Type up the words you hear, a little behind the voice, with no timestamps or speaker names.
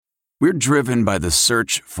We're driven by the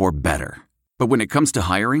search for better. But when it comes to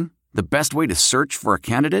hiring, the best way to search for a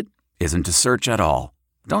candidate isn't to search at all.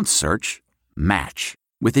 Don't search. Match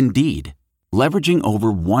with Indeed. Leveraging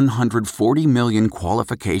over 140 million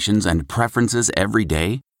qualifications and preferences every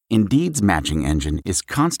day, Indeed's matching engine is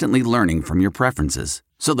constantly learning from your preferences.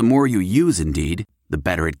 So the more you use Indeed, the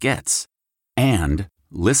better it gets. And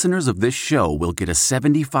listeners of this show will get a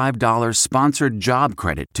 $75 sponsored job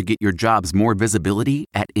credit to get your jobs more visibility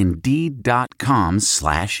at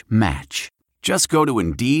Indeed.com/match. Just go to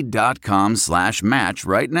Indeed.com/match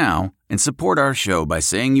right now and support our show by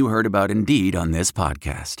saying you heard about Indeed on this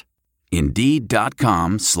podcast.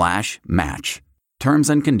 Indeed.com/match. Terms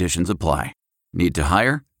and conditions apply. Need to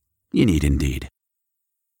hire? You need Indeed.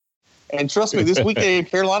 And trust me, this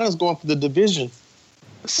weekend Carolina's going for the division,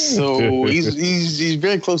 so he's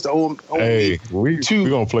very close to only. Hey, we're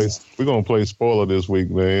gonna play spoiler this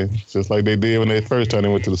week, man. Just like they did when they first time they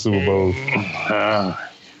went to the Super Bowl.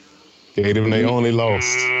 Gave them they only lost.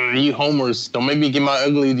 You homers, don't make me get my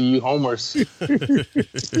ugly to you homers.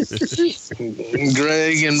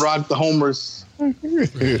 Greg and Rock the homers, and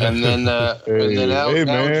then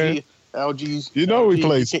LG. You know we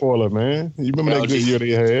played spoiler, man. You remember that good year they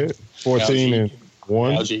had? 14-1.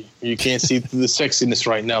 LG, you can't see through the sexiness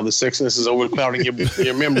right now. The sexiness is overclouding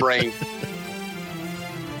your membrane.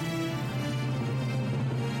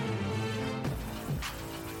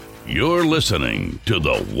 You're listening to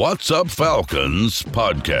the What's Up Falcons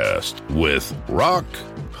podcast with Rock,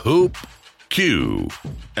 Hoop, Q,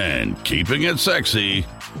 and keeping it sexy,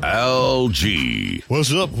 LG.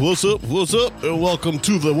 What's up, and welcome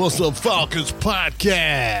to the What's Up Falcons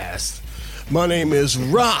podcast. My name is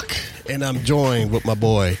Rock, and I'm joined with my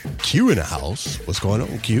boy Q in the house. What's going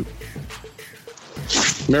on, Q?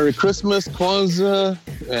 Merry Christmas, Kwanzaa,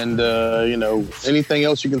 and anything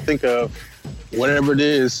else you can think of. Whatever it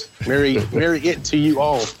is, Merry it to you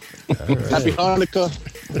all. Right. Happy Hanukkah.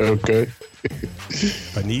 Okay.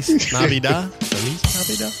 Feliz Navidad.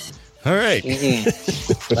 All right.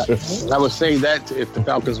 I would say that if the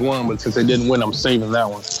Falcons won, but since they didn't win, I'm saving that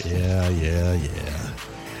one. Yeah.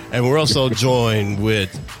 And we're also joined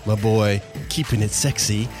with my boy, keeping it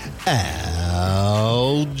sexy,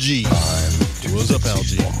 LG. What's up,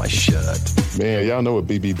 LG? On my shirt. Man, y'all know what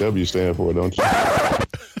BBW stand for, don't you?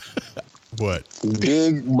 What?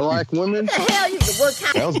 Big black women? What the hell you can work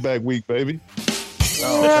out? Bounce back week, baby.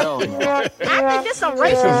 Oh, hell no. I think this some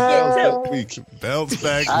racist shit, too. Bounce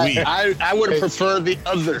back week. I would prefer the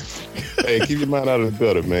other. Hey, keep your mind out of the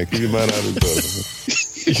gutter, man. Keep your mind out of the gutter.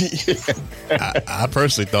 I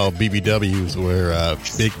personally thought BBWs were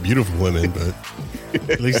big, beautiful women, but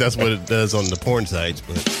at least that's what it does on the porn sites.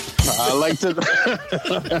 But I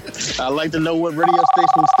like to know what radio station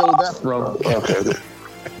you stole that from. Okay.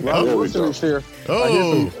 Here.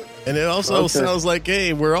 And it also sounds like,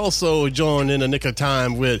 hey, we're also joined in the nick of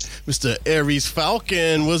time with Mr. Aries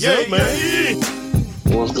Falcon. What's up, man?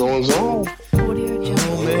 What's going on?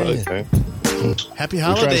 Oh, man. Happy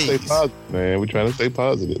holidays. We're trying to stay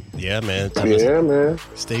positive. Yeah, man. Man.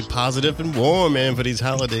 Stay positive and warm, man, for these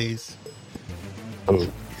holidays. Well,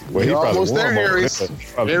 you're almost there, Aries.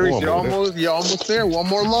 Aries, you're almost there. One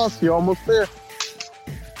more loss. You're almost there.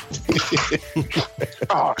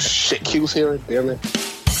 Oh shit! Q's here, damn it!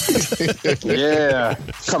 Yeah,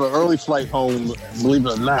 caught an early flight home. Believe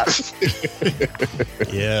it or not.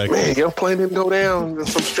 Yeah, man, your plane didn't go down to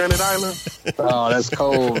some stranded island. Oh, that's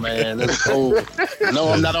cold, man. That's cold. No,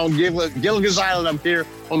 I'm not on Gilligan's Island. I'm here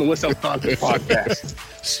on the What's Up Falcons podcast.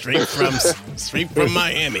 Straight from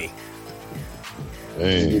Miami.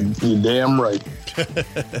 Hey. You're damn right.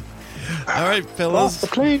 All right, fellas.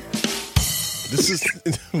 This is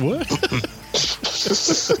what?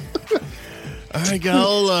 All right,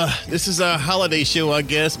 y'all. This is our holiday show, I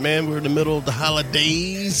guess, man. We're in the middle of the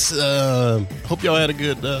holidays. Hope y'all had a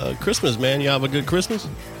good Christmas, man. Y'all have a good Christmas?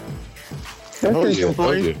 Oh,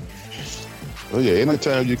 yeah.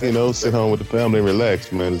 Anytime you can sit home with the family and relax,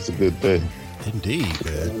 man, it's a good day. Indeed,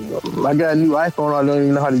 man. I got a new iPhone I don't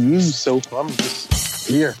even know how to use, so I'm just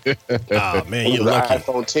here. Oh, man, you're lucky.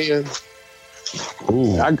 iPhone 10.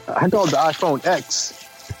 Ooh. I call it the iPhone X,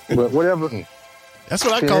 but whatever. That's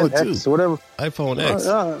what I call it too. X, whatever. iPhone X.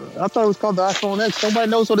 I thought it was called the iPhone X. Nobody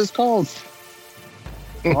knows what it's called.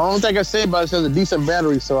 I don't think I say about it. It has a decent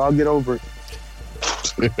battery, so I'll get over it.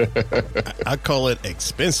 I call it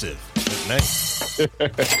expensive. Nice.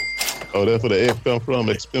 Oh, that's where the X come from,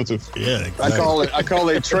 expensive. Yeah, exactly. I call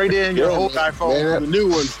it trade in your old iPhone for the new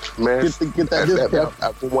one. Man, get that discount.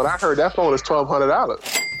 When I heard that phone is $1,200.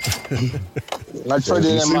 I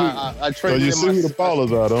traded in my. I So traded you in see my. who the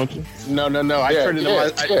ballers are, don't you? No. I traded in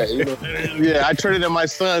my. I traded in my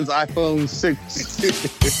son's iPhone 6.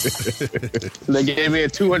 They gave me a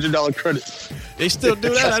 $200 credit. They still do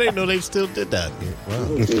that? I didn't know they still did that.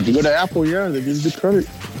 Wow. If you go to Apple, yeah, they give you the credit.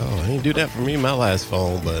 Oh, they didn't do that for me, my last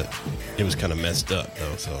phone, but it was kind of messed up,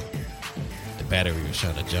 though, so the battery was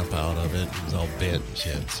trying to jump out of it. It was all bent and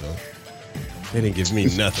shit, so they didn't give me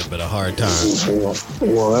nothing but a hard time.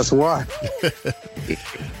 Well, that's why.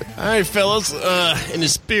 All right, fellas, in the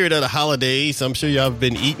spirit of the holidays, I'm sure y'all have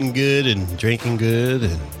been eating good and drinking good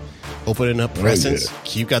and opening up presents.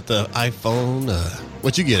 You got the iPhone.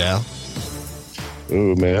 What you get, Al?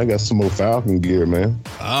 Oh, man, I got some more Falcon gear, man.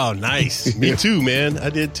 Oh, nice. Me too, man. I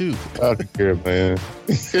did too. Falcon gear, man.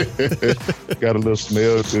 Got a little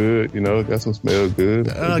smell good, got some smell good.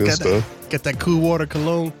 Good stuff. Got that cool water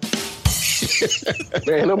cologne.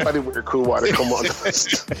 Man, nobody wear cool water. Come on.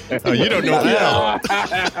 Oh, you don't know Al.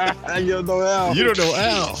 You don't know Al. You don't know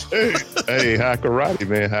Al. Hey, high karate,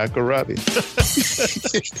 man. High karate.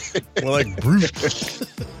 More like brute.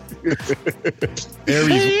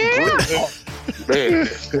 Aries. Man,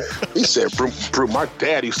 he said brute. My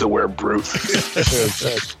dad used to wear brute.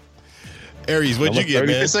 Aries, what'd you get,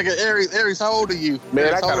 man? It's like Aries, how old are you? Man,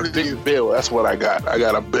 Aries, I got a big bill. That's what I got. I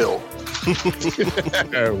got a bill.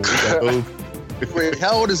 Wait,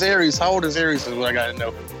 how old is Aries? How old is Aries is what I gotta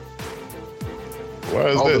know. Why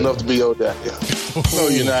is Old that? enough to be old that, yeah. No,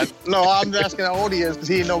 you're not. No, I'm asking how old he is because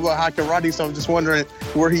he didn't know about high karate, so I'm just wondering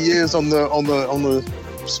where he is on the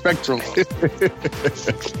spectrum.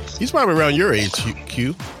 He's probably around your age,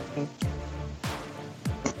 Q.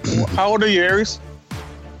 How old are you, Aries?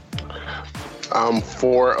 I'm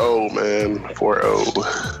 4'0", man.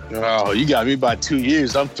 4'0". Oh, you got me by 2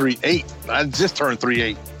 years. I'm 3'8". I just turned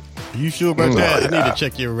 3'8". Are you sure about that? I need to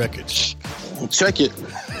check your records. Check it.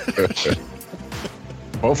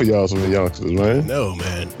 Both of y'all some youngsters, man. No,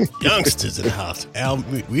 man. Youngsters in the house. Al,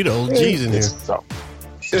 we the old G's in here.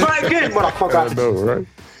 Try again, motherfucker. I know, right?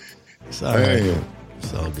 It's all right. Man.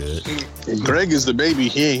 It's all good. Greg is the baby.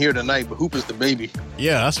 He ain't here tonight, but Hoop is the baby.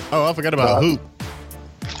 Yeah. I forgot about Hoop.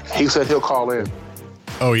 He said he'll call in.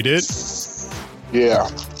 Oh, he did? Yeah.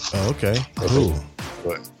 Oh, okay. Cool.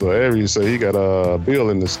 So Aries say he got a bill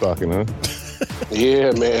in the stocking, huh?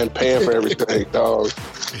 Yeah, man. Paying for everything, dog.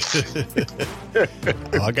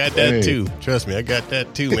 Oh, I got that too. Trust me, I got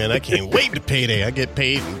that too, man. I can't wait to payday. I get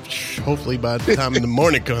paid, and hopefully by the time the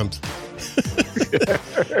morning comes.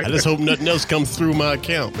 I just hope nothing else comes through my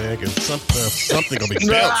account, man, because something gonna be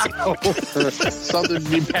bouncing. Something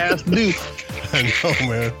be past due. I know,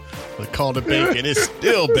 man. I called the bank and it's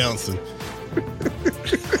still bouncing.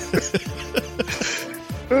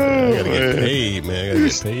 I gotta get paid, man. I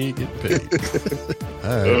gotta get paid. All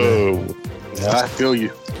right, man. Yeah, I feel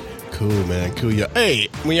you. Cool, man. Cool. Yeah. Hey,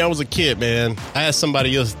 when I was a kid, man, I asked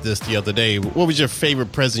somebody else this the other day. What was your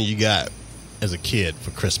favorite present you got as a kid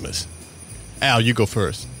for Christmas? Al, you go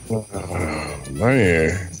first. Oh,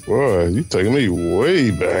 man. Boy, you taking me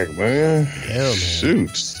way back, man. Hell, man.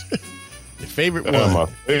 Shoot. Your favorite one? My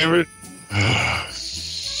favorite?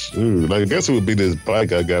 Shoot. I guess it would be this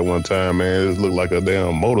bike I got one time, man. It looked like a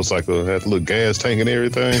damn motorcycle. It had a little gas tank and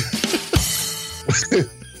everything.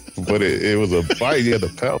 But it was a bike. You had the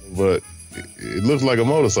pedal, but it looked like a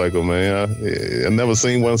motorcycle, man. I've never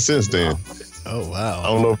seen one since then. Oh, wow. I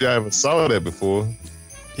don't know if y'all ever saw that before.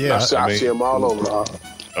 Yeah. I see them all over.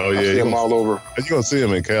 Oh, yeah. I see them all over. You're going to see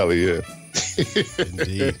them in Cali, yeah.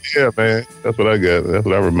 Indeed. Yeah, man. That's what I got. That's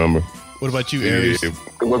what I remember. What about you, Aries? It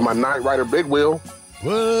was my Knight Rider big wheel.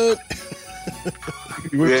 What?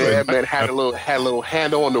 Yeah, man, had a little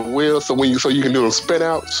handle on the wheel, so you can do the spin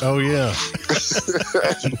outs. Oh yeah.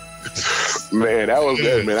 Man, that was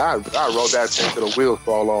good, man. I rode that thing till the wheels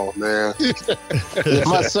fall off, man. If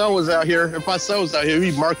my son was out here,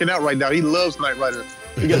 he'd marking out right now. He loves Knight Rider.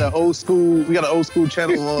 We got an old school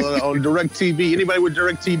channel on DirecTV. Anybody with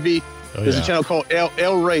DirecTV? There's a channel called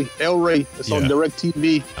El Rey. It's on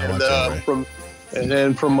DirecTV, and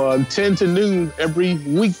then from 10 to noon every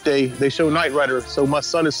weekday they show Knight Rider. So my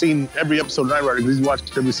son has seen every episode of Knight Rider because he's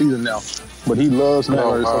watched every season now. But he loves Knight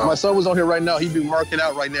Rider. So if my son was on here right now, he'd be marking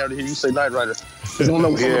out right now to hear you say Knight Rider. On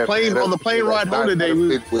the plane ride home today, on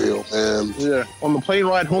the plane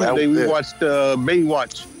ride home today, we watched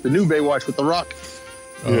Baywatch, the new Baywatch with The Rock.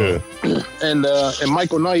 Yeah. And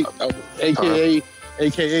Michael Knight, aka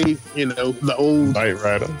the old Knight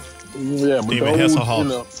Rider. Yeah, but David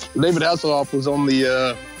Hasselhoff. David Hasselhoff was on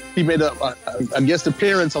the. He made a guest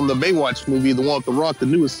appearance on the Baywatch movie, the one with The Rock, the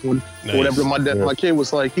newest one. Nice. Whatever. My kid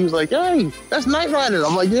was like, hey, that's Knight Rider.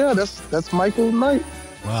 I'm like, yeah, that's Michael Knight.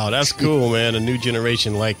 Wow, that's cool, man. A new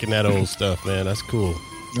generation liking that old stuff, man. That's cool.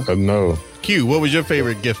 I know. Q, what was your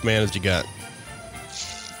favorite gift, man, that you got?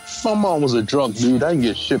 My mom was a drunk dude. I didn't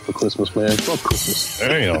get shit for Christmas, man. Fuck Christmas.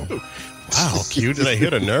 Damn. Wow, Q, did I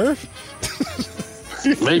hit a nerve?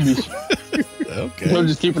 Maybe. Okay. I'm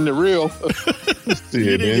just keeping it real.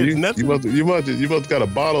 Yeah, didn't man. get You must got a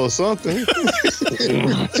bottle or something.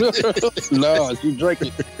 No, she drank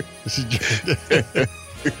it.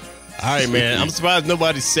 All right, man. I'm surprised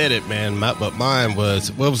nobody said it, man. But mine was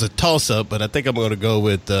a toss-up, but I think I'm going to go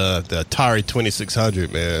with the Atari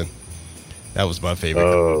 2600, man. That was my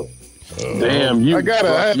favorite. Damn, you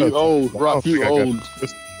old. Rock, you old.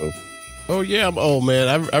 Oh, yeah, I'm old,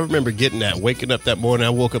 man. I remember getting that, waking up that morning. I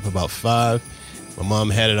woke up about 5. My mom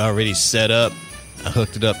had it already set up. I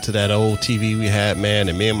hooked it up to that old TV we had, man,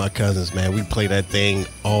 and me and my cousins, man, we played that thing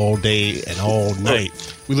all day and all night.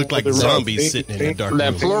 We looked like zombies sitting in the dark room.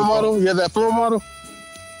 That floor model? You had that floor model?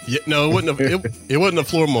 Yeah, no, it wasn't. It wasn't a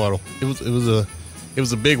floor model. It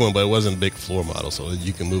was a big one, but it wasn't a big floor model, so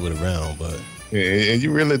you can move it around. But yeah, and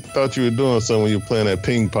you really thought you were doing something when you were playing that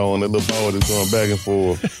ping pong, that little ball that's going back and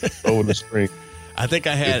forth over the screen. I think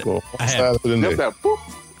I had. Yep, that boop.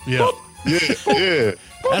 Yeah. Yeah.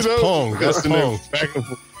 That's Pong. That's Pong. Back and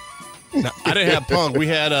forth. No, I didn't have Pong. We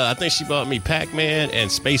had. I think she bought me Pac-Man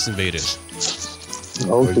and Space Invaders.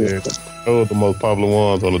 Okay. Those were the most popular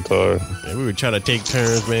ones on the Atari. And we were trying to take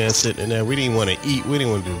turns, man, sitting in there. We didn't want to eat. We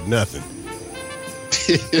didn't want to do nothing.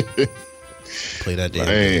 Play that damn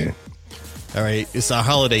game. All right, it's our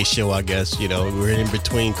holiday show, I guess. You know, we're in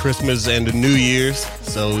between Christmas and the New Year's,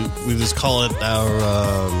 so we just call it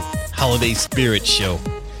our holiday spirit show.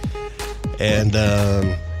 And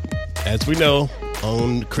as we know,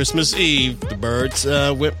 on Christmas Eve, the Birds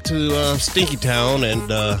went to Stinky Town and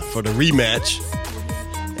for the rematch.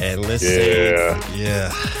 And let's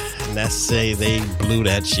say they blew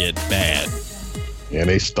that shit bad. Yeah,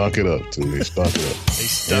 they stunk it up too. They stunk it up.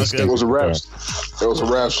 It was a refs. It was a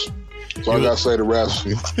refs. So I gotta say the refs.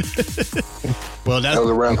 Well, that was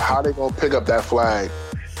a ref. How they gonna pick up that flag?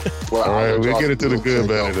 Well, all right, we'll get into the good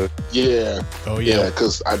bad. Yeah. Oh yeah.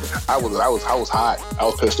 Because I was hot. I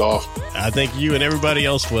was pissed off. I think you and everybody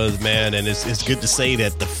else was, man, and it's good to say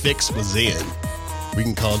that the fix was in. We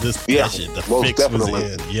can call this shit. The fix definitely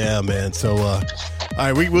was in. Yeah, man. So, all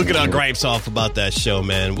right, we'll get our gripes off about that show,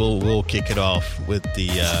 man. We'll kick it off with the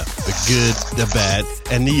good, the bad,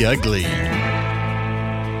 and the ugly.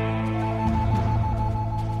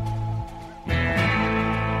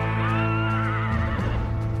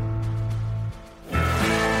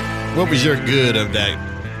 What was your good of that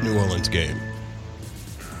New Orleans game?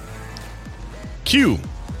 Q.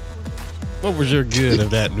 What was your good of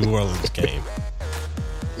that New Orleans game?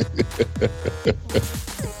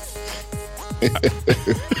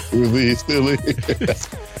 Really, still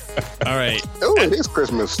All right. Oh, it is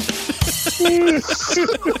Christmas.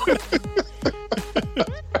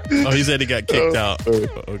 Oh, he said he got kicked out.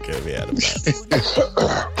 Okay, we had him back.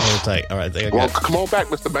 Hold tight. All right, come on back,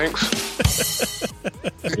 Mr. Banks.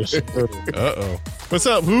 Uh-oh. What's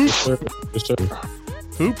up, Hoop?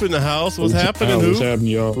 Hoop in the house. What's happening, Hoop? What's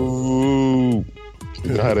happening, y'all? Ooh.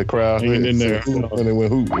 You know how the crowd hanging in there. And then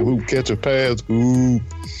when Hoop catch a pass, Hoop.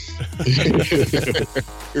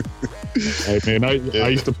 Hey, man, I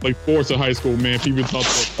used to play sports in high school, man. People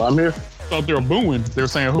thought they were booing. They were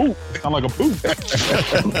saying hoop. Sound like a boo.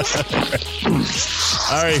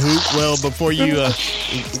 All right, Hoop. Well, before you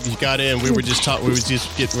got in, we were just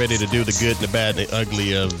getting ready to do the good and the bad and the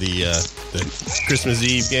ugly of the Christmas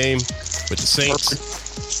Eve game with the Saints.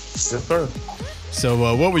 Yes, sir.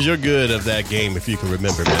 So, what was your good of that game, if you can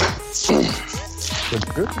remember, man? The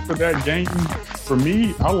good for that game, for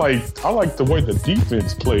me, I like the way the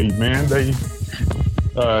defense played, man. They,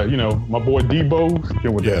 my boy Debo,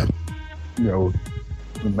 with that,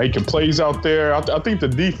 making plays out there. I think the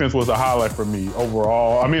defense was a highlight for me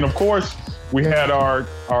overall. I mean, of course, we had our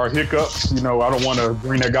hiccups. I don't want to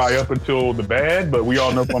bring that guy up until the bad, but we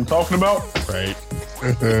all know what I'm talking about. Right.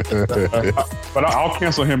 But I'll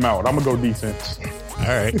cancel him out. I'm going to go defense. All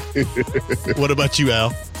right. What about you,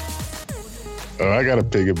 Al? I got to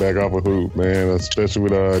pick it back off of Hoop, man, especially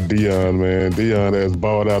with Deion, man. Deion has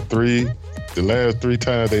balled out the last 3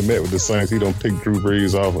 times they met with the Saints. He don't pick Drew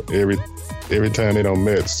Brees off every time they don't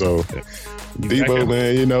met. So Debo,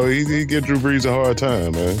 man, he give Drew Brees a hard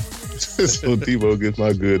time, man. So Debo gets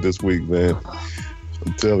my good this week, man.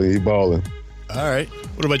 I'm telling you, he balling. All right.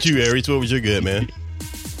 What about you, Aries? What was your good, man?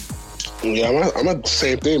 Yeah, I'm at the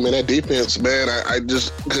same thing, man. That defense, man, I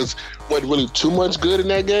just, because wasn't really too much good in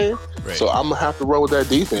that game. Right. So I'm going to have to roll with that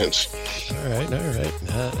defense. All right.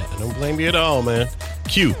 I don't blame you at all, man.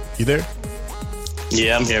 Q, you there?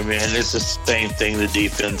 Yeah, I'm here, man. It's the same thing, the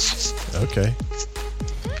defense. Okay.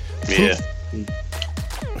 Yeah.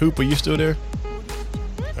 Hoop, are you still there?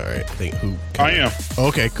 All right, I think Hoop. I am.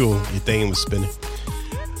 Okay, cool. Your thing was spinning.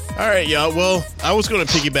 All right, y'all. Well, I was going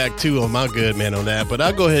to piggyback, too, on my good, man, on that. But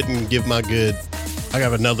I'll go ahead and give my good. I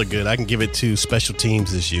got another good. I can give it to special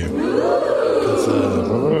teams this year.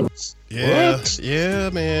 Yeah,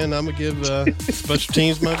 man. I'm going to give special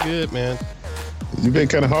teams my good, man. You've been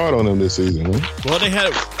kind of hard on them this season, huh? Well,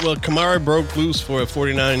 Kamara broke loose for a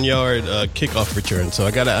 49-yard kickoff return, so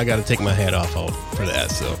I gotta take my hat off for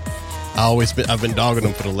that. So I've been dogging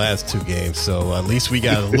them for the last 2 games, so at least we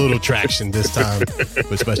got a little traction this time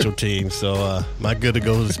with special teams. So my good to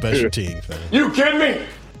go to special teams, man. You kidding me?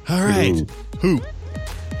 All right, Hoop.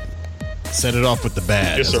 Set it off with the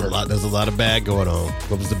bad. Yes, sir. There's a lot of bad going on.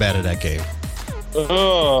 What was the bad of that game?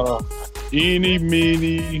 Eeny,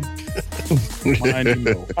 meeny, miny,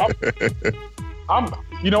 mo.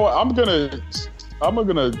 You know what? I'm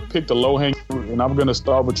gonna pick the low hanging fruit, and I'm gonna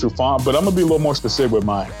start with Trufant, but I'm gonna be a little more specific with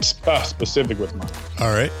mine.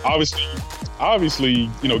 All right. Obviously,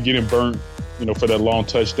 getting burnt, for that long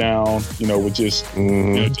touchdown, was just,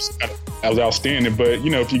 just kind of, that was outstanding. But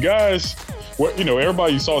if you guys,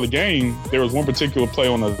 everybody saw the game, there was one particular play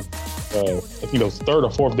on the, I think it was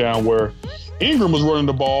 3rd or 4th down where Ingram was running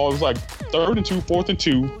the ball. It was like 3rd and 2, 4th and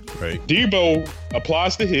 2. Right. Debo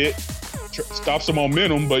applies the hit, stops the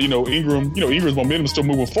momentum, but Ingram's momentum is still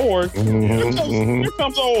moving forward. Here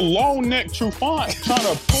comes old long neck Trufant trying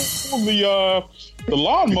to pull the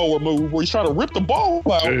lawnmower move where he's trying to rip the ball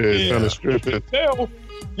out. Yeah, trying to strip it.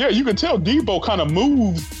 You can tell Debo kind of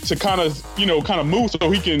moves to kind of move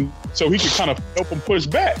so he can kind of help him push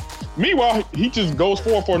back. Meanwhile, he just goes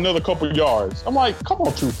forward for another couple of yards. I'm like, come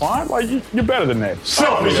on, Trufant, like you're better than that.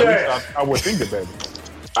 I would think you're better.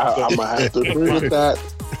 I'm gonna have to agree with that.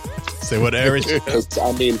 Say what, Eric?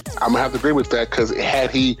 I'm gonna have to agree with that because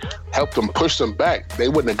had he helped them push them back, they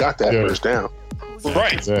wouldn't have got that first down.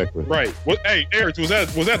 Right. Exactly. Right. Well, hey, Eric, was that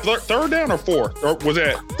 3rd down or 4th? Or was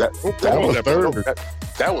that was 3rd?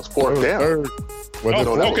 That was 4th down. That was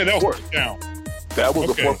 4th down. That was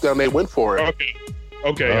the 4th down. They went for it.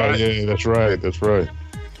 Okay. Yeah, that's right.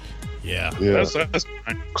 Yeah. That's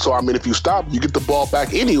fine. So if you stop, you get the ball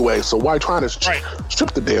back anyway. So why trying to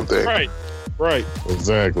strip the damn thing? Right.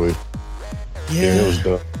 Exactly. Yeah. It was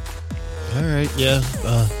done. All right. Yeah.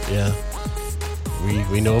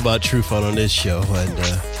 We know about Trufant on this show, and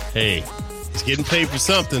hey, he's getting paid for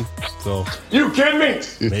something. So you kidding me?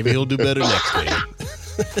 Maybe he'll do better next game.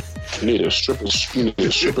 You need to strip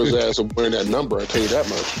his ass of wearing that number. I tell you that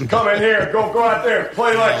much. Come in here, go out there,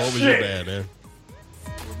 play like shit. Bad, man.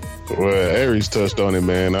 Well, Aries touched on it,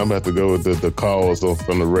 man. I'm about to go with the calls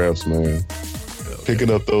from the refs, man. Okay.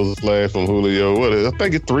 Picking up those flags from Julio. I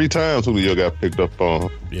think 3 times Julio got picked up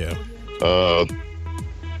on. Yeah.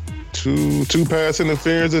 Two pass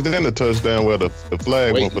interferences and a touchdown where the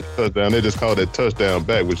flag went for the touchdown. They just called that touchdown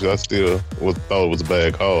back, which I still thought was a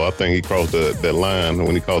bad call. I think he crossed that line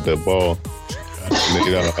when he caught that ball.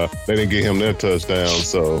 They didn't get him that touchdown.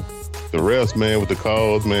 So the refs, man, with the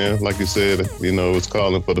calls, man, like you said, it's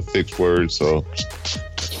calling for the fixed word. So,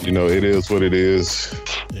 it is what it is.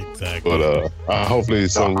 Exactly. But hopefully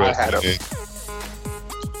some refs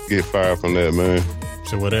get fired from that, man.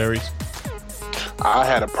 So what, Aries? I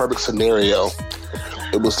had a perfect scenario.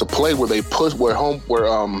 It was the play where they pushed it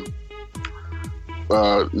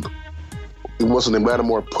wasn't in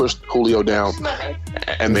Lattimore pushed Julio down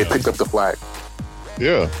and they picked up the flag.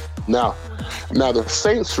 Yeah. Now the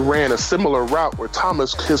Saints ran a similar route where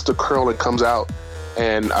Thomas hits the curl and comes out,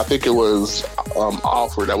 and I think it was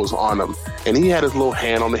Alford that was on him, and he had his little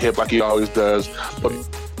hand on the hip like he always does, but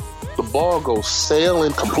the ball goes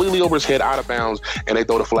sailing completely over his head out of bounds, and they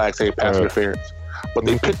throw the flag saying pass interference. But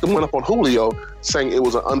they picked the one up on Julio, saying it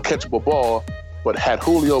was an uncatchable ball. But had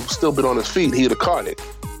Julio still been on his feet, he'd have caught it.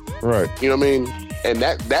 Right. You know what I mean? And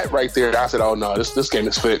that right there, I said, "Oh no, this game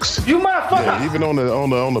is fixed." You motherfucker! Yeah, even on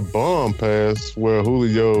the bomb pass where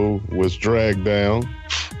Julio was dragged down,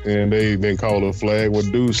 and they didn't call a flag. Well,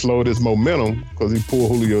 dude slowed his momentum because he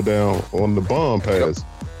pulled Julio down on the bomb pass.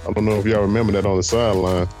 Yep. I don't know if y'all remember that on the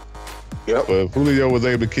sideline. Yep. But if Julio was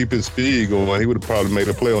able to keep his speed going, he would have probably made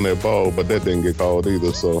a play on that ball, but that didn't get called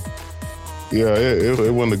either. So, yeah,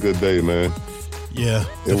 it wasn't a good day, man. Yeah.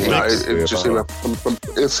 It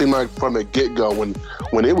seemed like from the get-go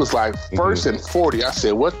when it was like 1st and 40, I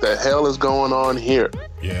said, what the hell is going on here?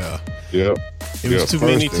 Yeah. Yep. It was too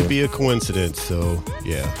many to be a coincidence. So,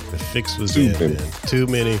 yeah, the fix was in, man. Too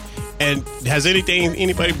many. And has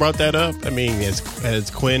anybody brought that up? I mean, has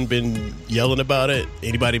Quinn been yelling about it?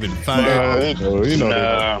 Anybody been fired?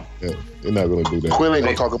 They're not going to do that. Quinn ain't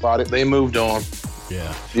going to talk about it. They moved on.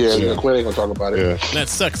 Yeah. Quinn ain't going to talk about it. Yeah. And that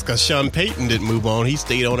sucks because Sean Payton didn't move on. He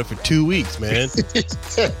stayed on it for 2 weeks, man.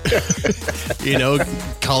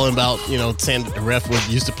 Calling about, saying that the ref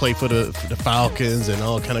used to play for the Falcons and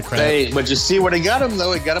all kind of crap. Hey, but you see where they got him,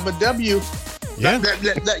 though? It got him a W. Yeah.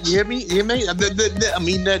 You hear me? I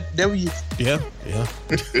mean, that W. Yeah.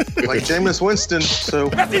 Like Jameis Winston. So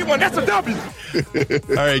That's a W.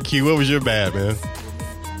 All right, Q, what was your bad, man?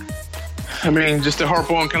 I mean, just to harp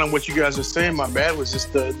on kind of what you guys are saying, my bad was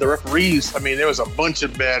just the referees. I mean, there was a bunch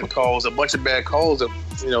of bad calls that,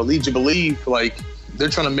 lead you to believe like they're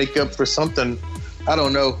trying to make up for something. I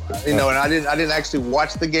don't know, and I didn't actually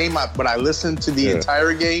watch the game, but I listened to the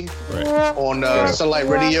entire game on satellite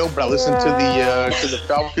radio. But I listened to the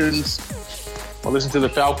Falcons. Basically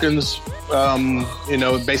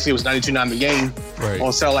it was 92.9 the game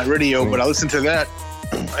on satellite radio. But I listened to that,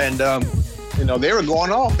 and they were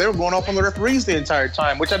going off. They were going off on the referees the entire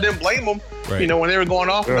time, which I didn't blame them. Right. When they were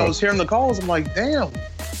going off, and I was hearing the calls. I'm like, damn.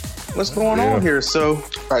 What's going on here? So,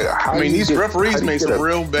 these referees made some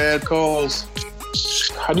real bad calls.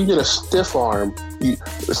 How do you get a stiff arm?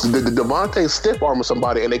 Devontae stiff arm with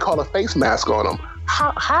somebody, and they call a face mask on him.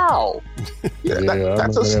 How?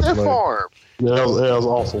 That's a stiff arm. Yeah, that was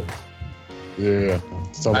awful. Yeah,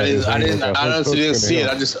 I didn't see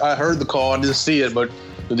it. I heard the call. I didn't see it, but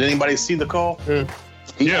did anybody see the call? Yeah,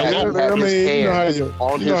 I mean, how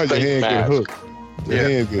your hand get hooked. Your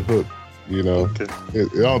hand get hooked. I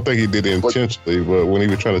don't think he did it intentionally, but when he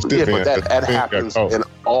was trying to stiff hand, that happens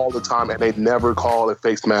all the time, and they never call a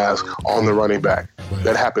face mask on the running back. Right.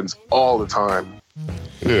 That happens all the time.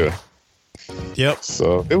 Yeah. Yep.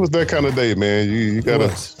 So it was that kind of day, man. You gotta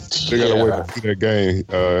figure out a way to see that game.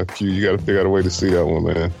 Q, you gotta figure out a way to see that one,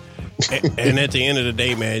 man. And at the end of the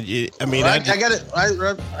day, man, I got it.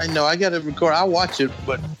 I know I got it recorded. I'll watch it,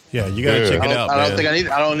 but yeah, you got to check it out. I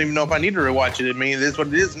don't even know if I need to rewatch it. I mean, it is what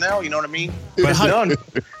it is now. You know what I mean? It's done.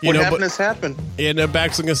 What happened has happened. Yeah, their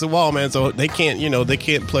backs against the wall, man. So they can't, they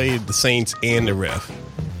can't play the Saints and the ref.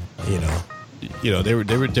 They were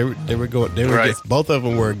going. They were against, both of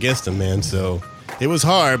them were against them, man. So it was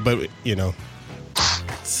hard, but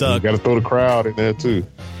sucked. You got to throw the crowd in there too.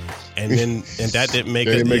 And that didn't make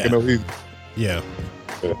it. No easy. Yeah.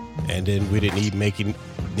 And then we didn't even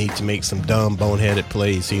need to make some dumb boneheaded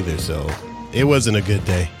plays either. So it wasn't a good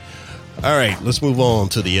day. All right, let's move on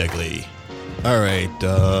to the ugly. All right,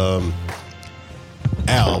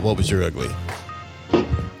 Al, what was your ugly?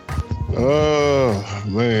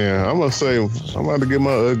 Man, I'm gonna say I'm about to give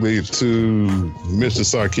my ugly to Mr.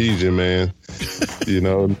 Sarkisian, man.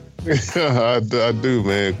 I do,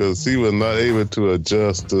 man, because he was not able to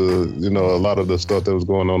adjust to, a lot of the stuff that was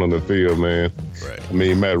going on the field, man. Right. I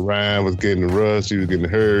mean, Matt Ryan was getting rushed. He was getting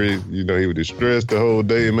hurried. He was distressed the whole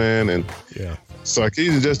day, man. And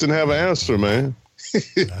Sarkisian just didn't have an answer, man.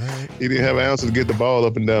 Right. He didn't have an answer to get the ball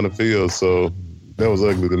up and down the field. So that was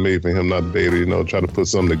ugly to me for him not to be able to, try to put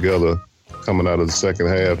something together coming out of the second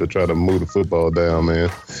half to try to move the football down, man.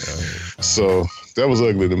 Right. So that was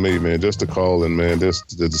ugly to me, man. Just the calling, man.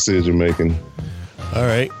 Just the decision making. All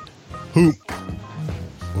right. Hoop.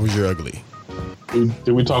 What was your ugly? Did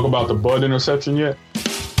we talk about the Bud interception yet?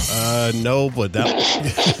 No, but that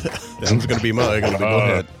was going to be my ugly. Go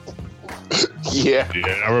ahead. Yeah,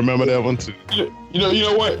 I remember that one too. You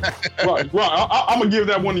know what? Right. I'm gonna give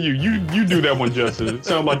that one to you. You do that one, Justin. It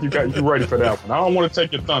sounds like you ready for that one. I don't want to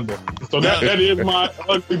take your thunder. So that is my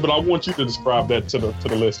ugly, but I want you to describe that to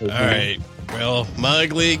the listeners. All right. Well, my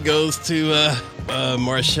ugly goes to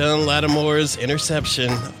Marshawn Lattimore's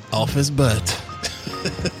interception off his butt.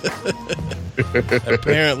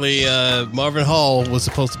 Apparently, Marvin Hall was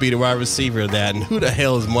supposed to be the wide receiver of that, and who the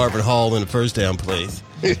hell is Marvin Hall in the first down place?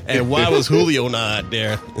 And why was Julio not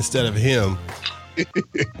there instead of him?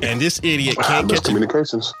 And this idiot can't catch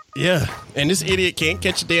communications. And this idiot can't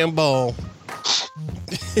catch a damn ball,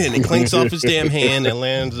 and it clinks off his damn hand and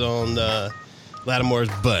lands on Lattimore's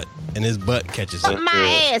butt, and his butt catches it.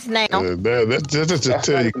 My ass now. That's just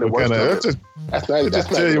tell you what kind of. That's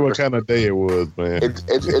tell you what kind of day it was, man.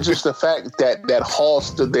 It's just the fact that Hall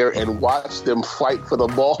stood there and watched them fight for the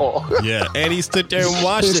ball. Yeah, and he stood there and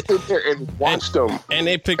watched it. He stood there and watched them. And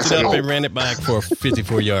they picked it up and ran it back for a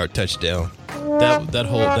 54-yard touchdown. That's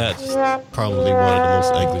probably one of the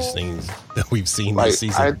most ugliest things that we've seen this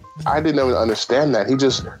season. I didn't even understand that. He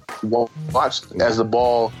just watched as the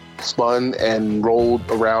ball spun and rolled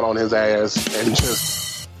around on his ass and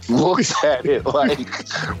just looked at it like,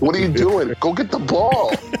 what are you doing? Go get the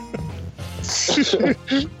ball.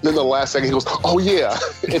 Then the last second he goes, "Oh yeah,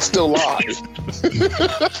 it's still live."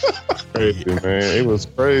 Crazy, man. It was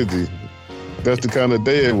crazy. That's the kind of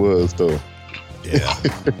day it was, though. Yeah.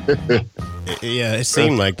 Yeah, it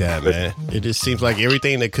seemed like that, man. It just seems like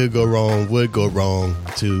everything that could go wrong would go wrong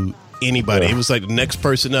to anybody. It was like the next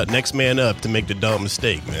person up, next man up to make the dumb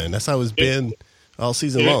mistake, man. That's how it's been all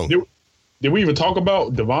season long. Did we even talk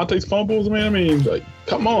about Devontae's fumbles, man? I mean, like,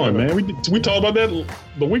 come on, man. We talked about that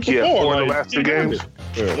the week before. For like, the last 2 games.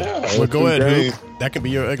 Yeah. Well, go ahead, Hoop. That could be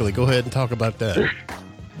your ugly. Go ahead and talk about that.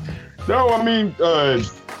 No, I mean,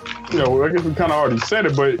 you know, I guess we kind of already said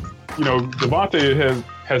it, but, you know, Devontae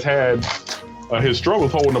has had his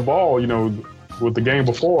struggles holding the ball, you know, with the game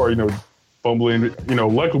before, you know, fumbling. You know,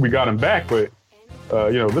 luckily we got him back, but,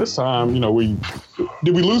 you know, this time, you know,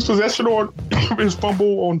 did we lose possession or his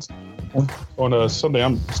fumble on Sunday?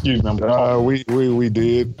 Excuse me. We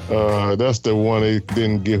did. That's the one they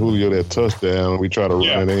didn't get Julio that touchdown. We tried to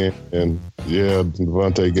run it in, and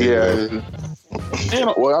Devontae gave it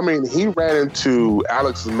up. Well, I mean, he ran into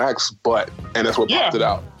Alex Mack's butt, and that's what popped it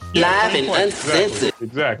out. Live and uncensored.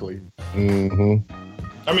 Exactly. Mm-hmm.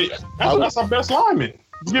 I mean, that's our best lineman.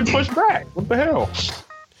 He's getting pushed back. What the hell?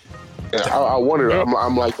 Yeah, I wondered.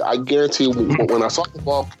 I'm like, I guarantee when I saw the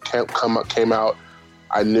ball came out,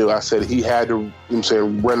 I knew. I said he had to,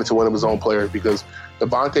 run into one of his own players because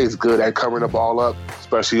Devontae is good at covering the ball up,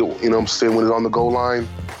 especially, when he's on the goal line.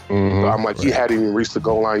 Mm-hmm. So I'm like, he hadn't even reached the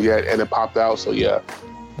goal line yet, and it popped out. So yeah,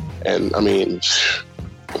 and I mean,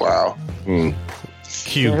 wow.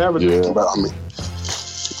 Cute. But, I mean,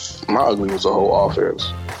 my ugly was the whole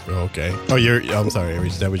offense. Okay. Oh, I'm sorry,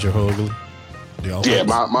 Aries. That was your whole ugly? Yeah,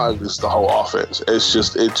 my ugly is the whole offense. It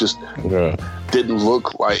just didn't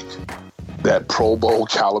look like that Pro Bowl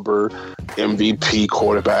caliber MVP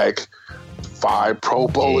quarterback, 5 Pro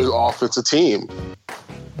Bowlers offensive team.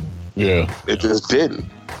 Yeah. It just didn't.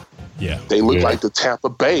 Yeah. They looked like the Tampa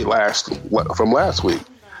Bay from last week.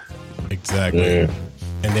 Exactly. Yeah.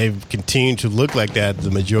 And they've continued to look like that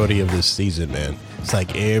the majority of this season, man. It's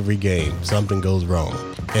like every game, something goes wrong.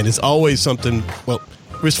 And it's always something, well,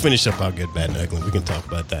 let's finish up our good, bad, and ugly. We can talk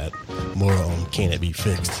about that more on Can It Be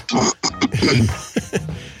Fixed.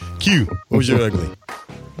 Q, what was your ugly?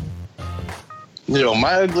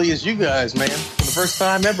 My ugly is you guys, man. For the first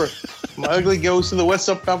time ever. My ugly goes to the What's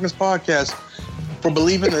Up Falcons podcast for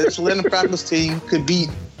believing that the Atlanta Falcons team could beat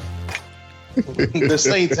the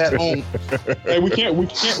Saints at home. Hey, we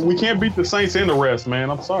can't beat the Saints in the rest,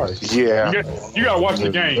 man. I'm sorry. Yeah, you gotta watch the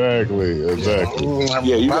game. Exactly.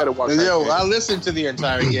 Yeah, you gotta watch. I listened to the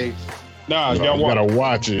entire game. Nah, you gotta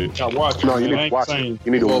watch it. No, you need to watch it.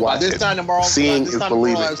 You need to watch it. By this time tomorrow, I've seen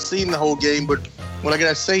the whole game. But what I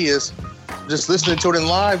gotta say is, just listening to it in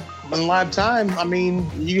live time. I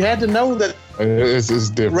mean, you had to know that it's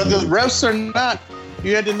different. Whether the refs or not,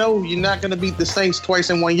 you had to know you're not going to beat the Saints twice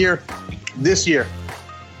in 1 year. This year,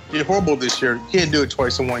 you're horrible. This year, you can't do it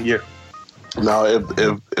twice in 1 year. No, if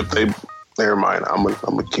they, never mind. I'm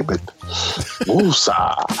gonna keep it.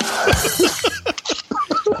 Woosah.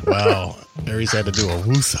 Wow, Aries had to do a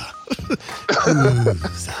woosah.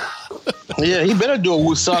 Yeah, he better do a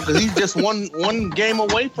woosah because he's just one game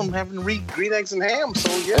away from having to read green eggs and ham. So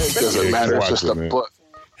yeah, it doesn't matter. It's just a butt.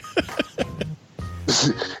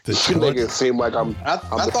 You make it seem like I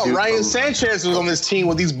thought Ryan Sanchez was on this team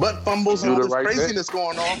with these butt fumbles and all this craziness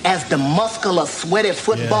going on. As the muscular, sweaty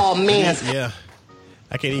football man. Yeah.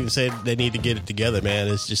 I can't even say they need to get it together, man.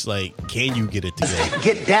 It's just like, can you get it together?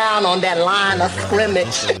 Get down on that line of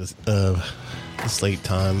scrimmage. This late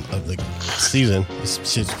time of the season, this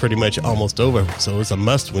shit's pretty much almost over, so it's a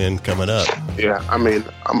must-win coming up. Yeah, I mean,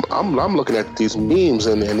 I'm looking at these memes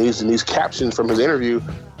and these captions from his interview.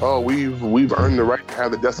 Oh, we've earned the right to have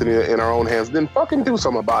the destiny in our own hands. Then fucking do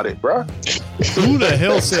something about it, bruh. Who the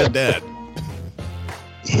hell said that?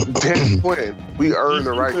 Dan Quinn, we earn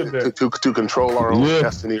the right to control our own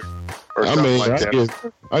destiny. Or something like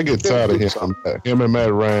that. I get tired of him and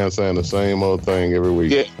Matt Ryan saying the same old thing every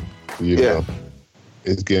week. Yeah. You know,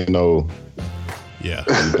 it's getting old. Yeah.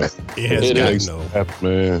 It has gotten old.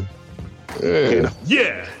 Man.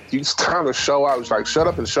 Yeah. He's trying to show out. It's like, shut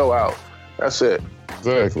up and show out. That's it.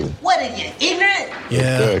 Exactly. What are you, ignorant?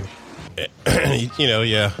 Yeah.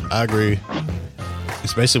 Exactly. I agree.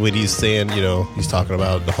 Especially when he's saying, he's talking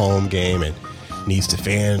about the home game and needs the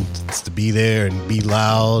fans to be there and be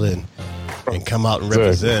loud and come out and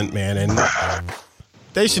represent, man. And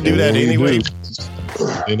they should do that anyway.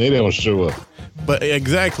 And they don't show up. But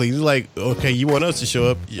exactly, it's like, okay, you want us to show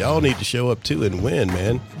up? Y'all need to show up too and win,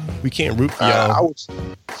 man. We can't root for y'all.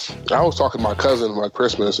 I was talking to my cousin about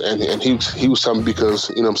Christmas, and he was telling me because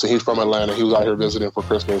he's from Atlanta. He was out here visiting for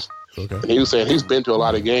Christmas, Okay. And he was saying he's been to a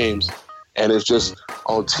lot of games, and it's just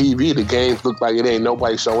on TV, the games look like it ain't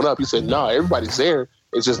nobody showing up. He said, no, everybody's there.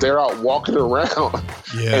 It's just they're out walking around,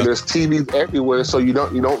 and there's TVs everywhere, so you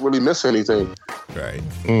don't really miss anything. Right.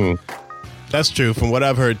 That's true. From what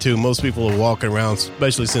I've heard too, most people are walking around,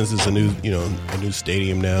 especially since it's a new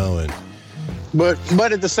stadium now. And but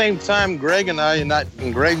at the same time, Greg and I,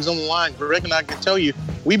 and Greg's on the line. Greg and I can tell you,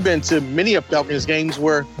 we've been to many of Falcons games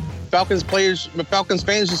where Falcons fans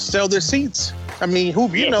just sell their seats. I mean,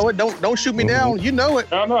 Hoop, you know it. Don't shoot me down. You know it.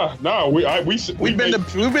 No. We've been to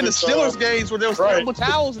Steelers games where there was terrible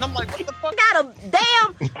towels, and I'm like, what the fuck? Got a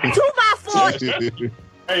damn 2x4.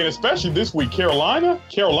 Hey, and especially this week, Carolina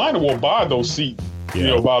will buy those seats.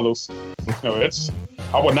 Yeah.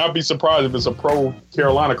 I would not be surprised if it's a pro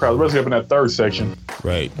Carolina crowd, especially up in that third section.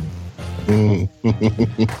 Right. All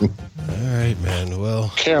right, man. Well,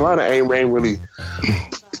 Carolina ain't really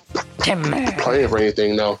playing for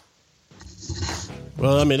anything, though.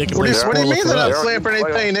 Well, I mean, they can. What do you mean they're not playing for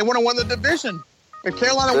anything? They want to win the division. If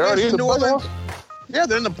Carolina wins, New Orleans. Yeah,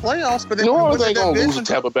 they're in the playoffs, but New Orleans ain't gonna lose to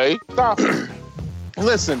Tampa Bay. Stop it.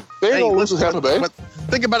 Listen, they ain't gonna lose to Tampa Bay. But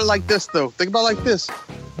think about it like this, though. Think about it like this: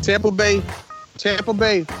 Tampa Bay,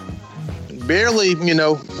 barely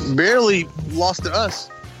lost to us.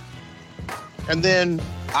 And then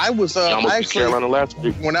I was actually Carolina last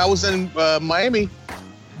week. When I was in Miami.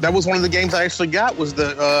 That was one of the games I actually got. Was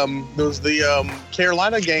the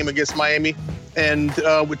Carolina game against Miami, and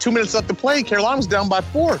with 2 minutes left to play, Carolina was down by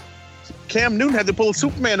 4. Cam Newton had to pull a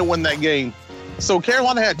Superman to win that game. So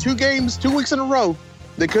Carolina had 2 games, 2 weeks in a row.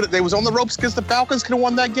 They was on the ropes against the Falcons. Could have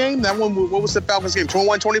won that game. That one. What was the Falcons game?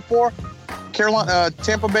 21-24.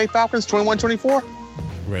 Tampa Bay Falcons 21-24.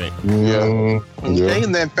 Right. Yeah. Okay,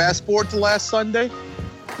 and then fast forward to last Sunday,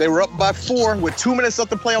 they were up by 4 with 2 minutes left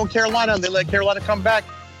to play on Carolina, and they let Carolina come back.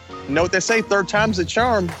 You know what they say? Third time's a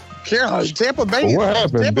charm. Tampa Bay. What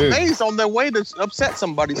happened? Tampa Bay's on their way to upset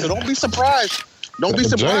somebody, so don't be surprised. Don't be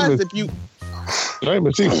surprised if you.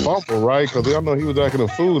 Jameis, he fumbled, right? Because I know he was acting a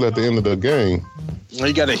fool at the end of the game.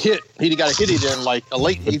 He got a hit. He got a hit. He didn't like a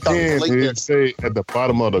late. He thought it was a late hit. Say at the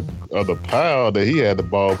bottom of the pile that he had the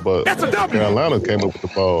ball, but Carolina came up with the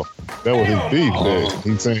ball. That was his beef. That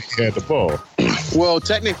he saying he had the ball. Well,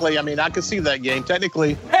 technically, I mean, I could see that game.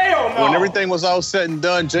 Technically, When everything was all said and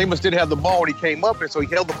done, Jameis did have the ball when he came up, and so he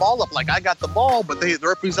held the ball up like I got the ball. But the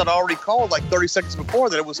referees had already called like 30 seconds before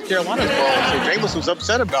that it was Carolina's ball. So Jameis was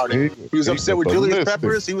upset about it. He was upset with Julius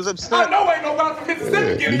Peppers. He was upset. I know ain't nobody from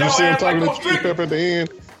Mississippi getting Did you see him talking to no Julius Pepper at the end?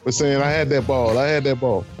 Was saying, I had that ball.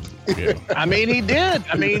 Yeah. I mean, he did.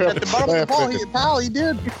 I mean, at the bottom of the ball, he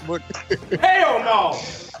did. But hell no.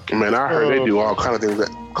 Man, I heard they do all kind of things at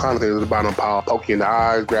the bottom of the pile, poke you in the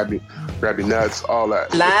eyes, grab your nuts, all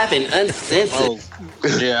that. Live and uncensored.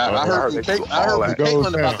 Yeah, I heard from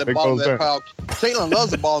Caitlin about the bottom of that pile. Caitlin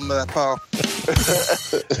loves the bottom of that pile.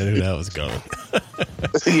 I knew that was going.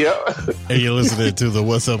 Yeah. Hey, you're listening to the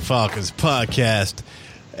What's Up Falcons podcast.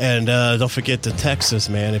 And don't forget to text us,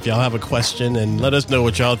 man, if y'all have a question, and let us know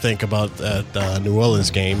what y'all think about that New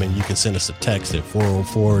Orleans game. And you can send us a text at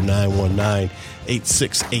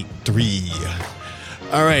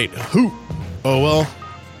 404-919-8683. All right, Hoop. Oh, well,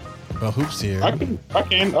 Hoop's here. I can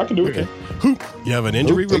do it. Okay. Hoop, you have an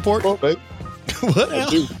injury report? What?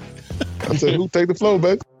 I said, Hoop, take the flow,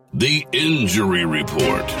 baby. The injury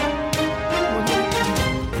report.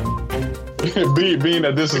 Being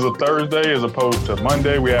that this is a Thursday as opposed to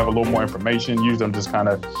Monday, we have a little more information. Usually I'm just kind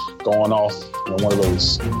of going off one of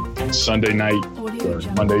those Sunday night or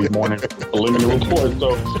Monday morning preliminary reports.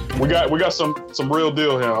 So we got some real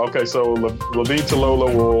deal here. Okay, so Levine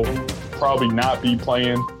Toilolo will probably not be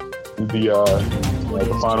playing the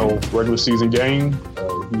final regular season game.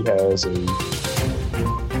 He has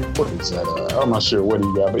what is that? I'm not sure what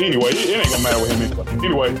he got, but anyway, it ain't gonna matter with him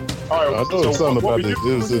anyway. All right, I know something about this.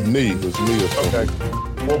 It was his knee. Okay.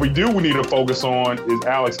 What we need to focus on is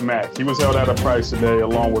Alex Mack. He was held out of practice today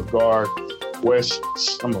along with guard Wes.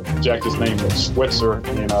 I'm gonna jack his name up. Switzer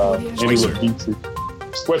and Andy Levine.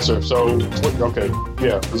 Switzer. So okay,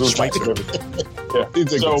 yeah, Switzer. Yeah.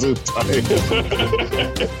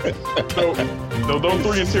 So those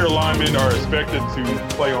 3 interior linemen are expected to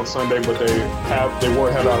play on Sunday, but they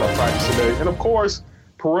were held out of practice today. And of course,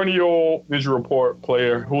 perennial injury report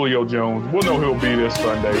player Julio Jones. We'll know he'll be this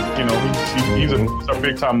Sunday. You know, he's a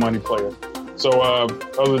big time money player. So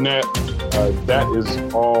other than that, that is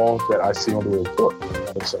all that I see on the report.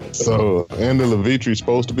 So Andy Levitre's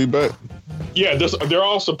supposed to be back? Yeah, they're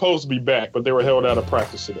all supposed to be back, but they were held out of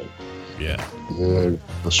practice today. Yeah. The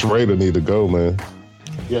Schrader need to go, man.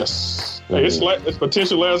 Yes. Hey, it's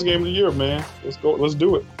potential last game of the year, man. Let's go. Let's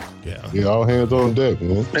do it. Yeah, all hands on deck,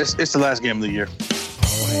 man. It's the last game of the year.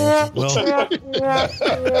 Well,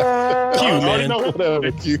 Q, man.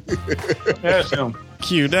 Whatever, Q. Ask him.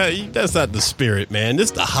 Q, that's not the spirit, man.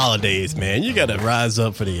 This the holidays, man. You got to rise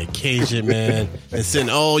up for the occasion, man, and send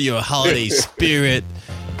all your holiday spirit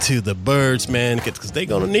to the birds, man, because they're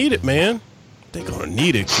going to need it, man. They're going to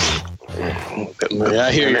need it, Q. Yeah,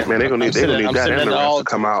 I hear you. Man, they're going to need that and the rest to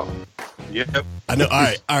come out. Yep. I know. All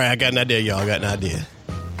right. I got an idea, y'all. I got an idea.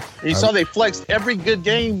 You saw they flexed every good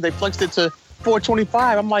game. They flexed it to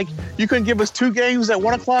 4:25. I'm like, you couldn't give us 2 games at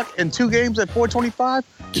 1 o'clock and 2 games at 4:25?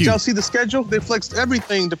 Did y'all see the schedule? They flexed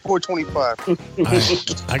everything to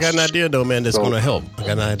 4:25. I got an idea, though, man, that's going to help. I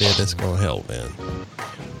got an idea that's going to help, man.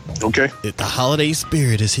 Okay. The holiday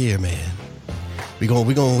spirit is here, man. We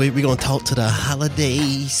gonna talk to the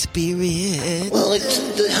holiday spirit. Well, it's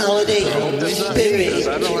the holiday spirit.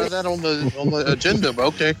 I don't have that on the agenda, but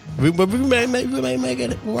okay. We may make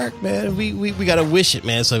it work, man. We gotta wish it,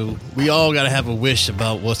 man. So we all gotta have a wish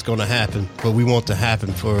about what's gonna happen, what we want to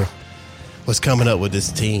happen for what's coming up with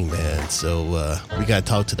this team, man. So we gotta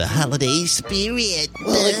talk to the holiday spirit.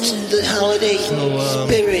 Well, it's the holiday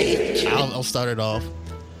spirit. I'll start it off.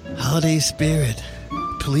 Holiday spirit,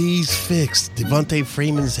 please fix Devontae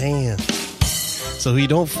Freeman's hand so he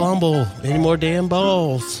don't fumble any more damn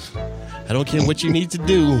balls. I don't care what you need to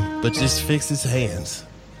do, but just fix his hands,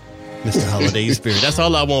 Mr. Holiday Spirit. That's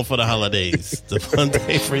all I want for the holidays.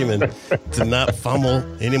 Devontae Freeman to not fumble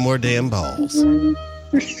any more damn balls.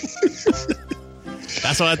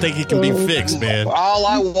 That's why I think it can be fixed, man. All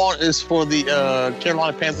I want is for the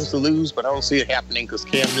Carolina Panthers to lose, but I don't see it happening because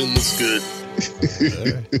Cam Newton looks good.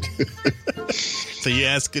 So you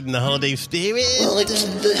asking the holiday spirit? Well, it's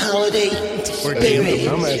the holiday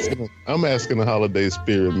spirit. I'm asking the holiday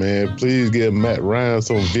spirit, man. Please give Matt Ryan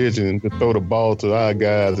some vision to throw the ball to our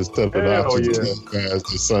guys instead of the opposite guys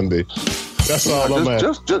this Sunday. That's all I'm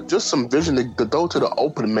asking. Just some vision to go to the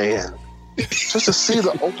open man, just to see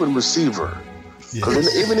the open receiver.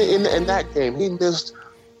 Because even in that game, he missed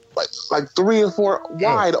like 3 or 4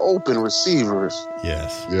 wide open receivers.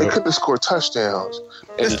 Yes, they couldn't score touchdowns.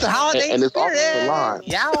 It's the holiday and it's spirit. offensive line.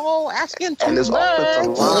 Y'all asking too and it's much.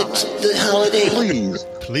 offensive line. Well, it's the holiday. Please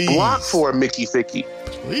block for Mickey Ficky.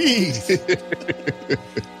 Please.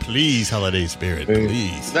 Please, holiday spirit,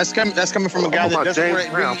 please. That's coming from a guy that doesn't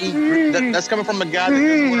want to read. That's coming from a guy that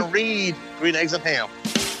doesn't want to read Green Eggs and Ham.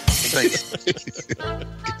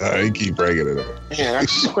 He keep breaking it up. Man, I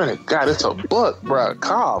swear to God, it's a book, bro.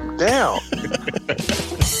 Calm down.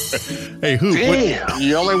 Hey, who? Damn.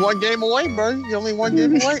 You only 1 game away, bro. You only 1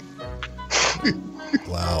 game away.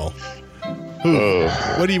 Wow. Who?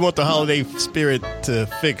 What do you want the holiday spirit to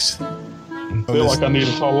fix? I feel like I need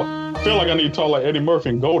to talk like Eddie Murphy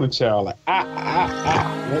and Golden Child. Like,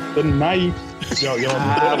 want the knife. Yo,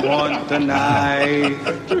 I want the knife.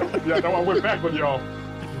 Yeah, no, I went back with y'all.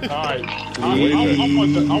 All right,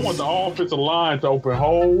 I want the offensive line to open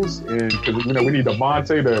holes, and because we need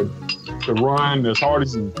Devontae to run as hard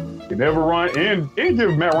as he can ever run, and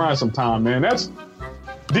give Matt Ryan some time, man. That's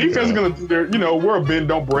defense is gonna do their, we're a bend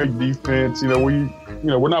don't break defense. We're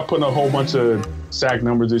not putting a whole bunch of sack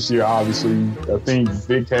numbers this year. Obviously, I think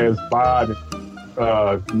Vic has 5.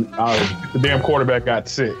 The damn quarterback got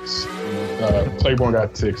 6. Claiborne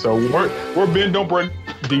got 6. So we're bend don't break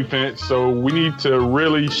defense. So we need to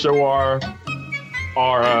really show our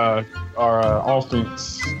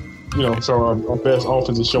offense. So our best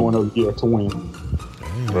offense is showing up here to win.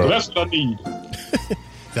 So that's what I need.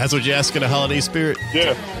 That's what you're asking the holiday spirit?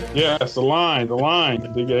 Yeah, it's the line.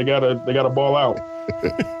 They gotta ball out.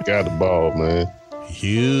 Got the ball, man.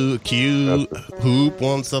 Q Hoop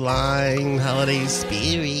wants the line, holiday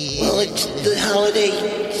spirit. Well, it's the holiday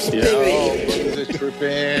spirit. Yo,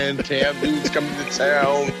 tripping. Cam Newton's coming to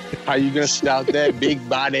town. How you gonna stop that big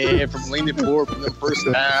body from leaning forward from the first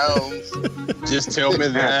downs? Just tell me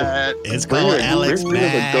that. It's called Alex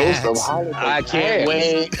Max. I can't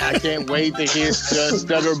wait. I can't wait to hear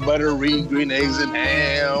Stutter Butter read Green Eggs and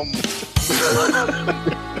Ham.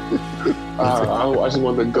 I just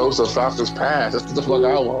want the ghost of Falcons pass. That's what the fuck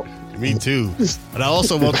I want. Me too. But I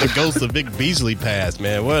also want the ghost of Vic Beasley pass,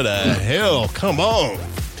 man. What the hell? Come on.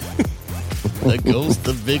 The ghost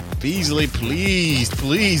of Vic Beasley,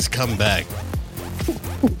 please come back.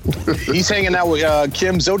 He's hanging out with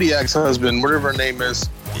Kim Zodiac's husband, whatever her name is.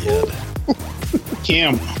 Yeah.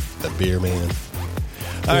 Kim. The beer man.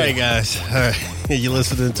 All right, guys. All right. You're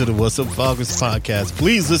listening to the What's Up Falcons podcast.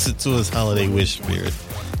 Please listen to his holiday wish spirit,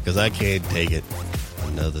 because I can't take it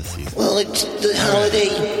another season. Well, it's the holiday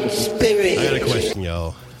spirit. I got a question,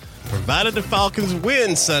 y'all. Provided the Falcons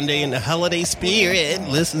win Sunday and the holiday spirit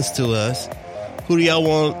listens to us, Who do y'all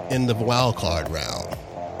want in the wild card round?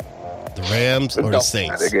 The Rams or the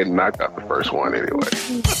Saints? They get knocked out the first one anyway.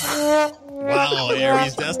 Wow,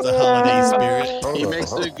 Aries, that's the holiday spirit. He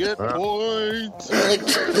makes a good point.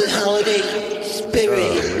 The holiday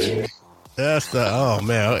spirit. That's the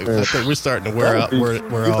man. I think we're starting to wear out.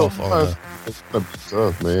 We're off on. It's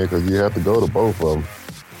tough, man, because you have to go to both of them.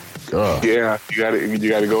 God. Yeah, you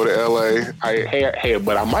got to go to LA.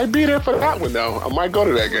 But I might be there for that one though. I might go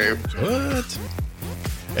to that game. What?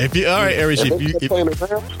 If you all right, Aries, if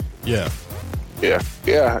yeah.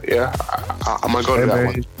 I might go to that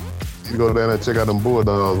one. You go down there and check out them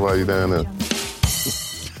Bulldogs while you're down there.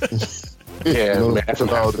 Yeah, man. That's in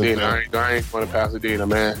Pasadena. I ain't going to Pasadena,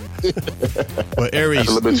 man. But Aries,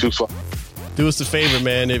 that's a little bit too far. Do us a favor,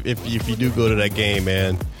 man. If you do go to that game,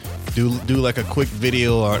 man, do like a quick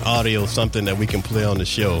video or an audio, something that we can play on the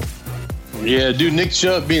show. Yeah, dude, Nick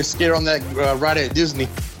Chubb being scared on that ride at Disney.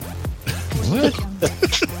 What?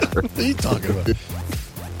 What are you talking about?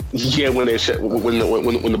 Yeah, when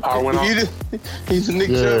the power went off. Nick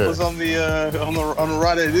Chubb was on the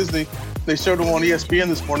ride at Disney. They showed him on ESPN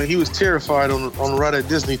this morning. He was terrified on the ride at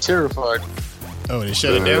Disney. Terrified. Oh, they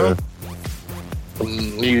shut it down.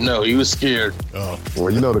 He was scared. Oh,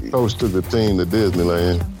 well, the coach took the team to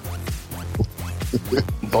Disneyland.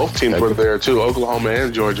 Both teams were there too, Oklahoma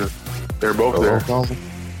and Georgia. They're both there.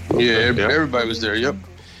 Yeah, everybody was there. Yep.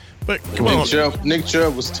 But come on, Nick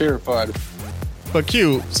Chubb was terrified. But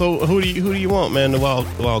Q, so who do you want, man? The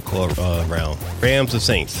wild card round, Rams or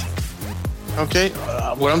Saints? Okay,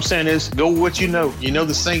 what I'm saying is go with what you know. You know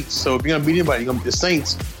the Saints. So if you're gonna beat anybody, you're gonna beat the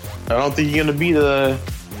Saints. I don't think you're gonna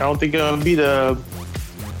beat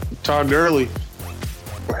Todd Gurley.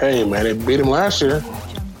 Hey man, they beat him last year.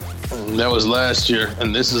 That was last year,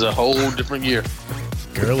 and this is a whole different year.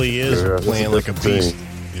 Gurley is playing like a beast.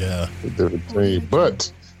 Yeah, a different team.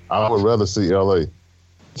 But I would rather see LA.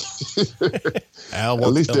 At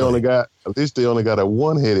least they only got a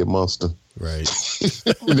one-headed monster, right?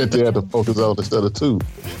 That they have to focus on instead of two.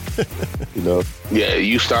 Yeah,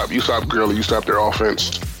 you stop Gurley, you stop their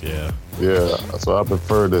offense. Yeah. So I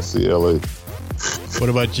prefer to see LA. What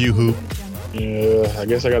about you, Hoop? Yeah, I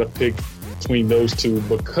guess I got to pick between those two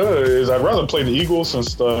because I'd rather play the Eagles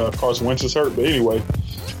since Carson Wentz is hurt. But anyway,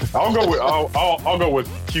 I'll go with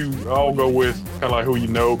Q. I'll go with kind of like who you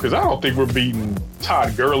know because I don't think we're beating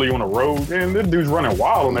Todd Gurley on the road. Man, this dude's running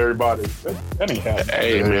wild on everybody. That ain't happening.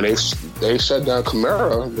 Hey man, they shut down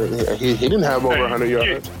Kamara. He didn't have over 100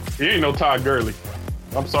 yards. He ain't no Todd Gurley.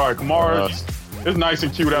 I'm sorry, Kamara. It's nice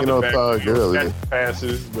and cute out the back. Todd Gurley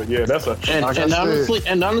passes, but yeah, that's a.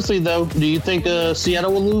 And honestly, though, do you think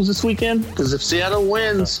Seattle will lose this weekend? Because if Seattle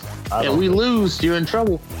wins and we lose, you're in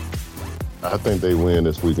trouble. I think they win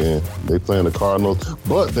this weekend. They playing the Cardinals,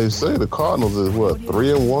 but they say the Cardinals is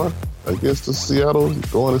 3-1 against the Seattle,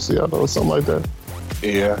 going to Seattle or something like that.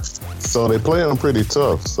 Yeah. So they play them pretty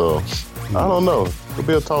tough. So I don't know. It'll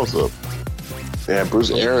be a toss up. Yeah, Bruce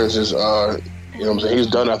Arians is what I'm saying, he's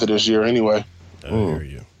done after this year anyway. I hear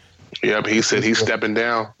you. Yeah, but he said he's stepping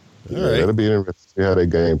down. All right. It'll be interesting to see how that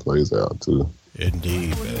game plays out too.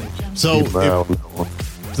 Indeed, man. So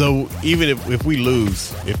even if we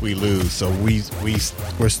lose, so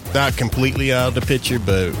we're not completely out of the picture,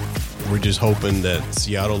 but we're just hoping that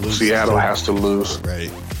Seattle loses. Seattle has to lose. Right.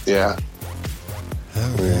 Yeah. All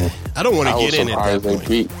right. I don't want to get in at that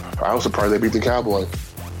point. I was surprised they beat the Cowboys.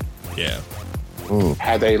 Yeah.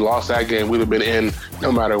 Had they lost that game, we'd have been in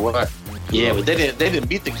no matter what. Yeah, but they didn't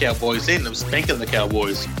beat the Cowboys. They ended up spanking the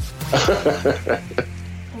Cowboys.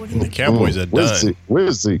 And the Cowboys are done.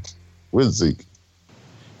 Where's Zeke?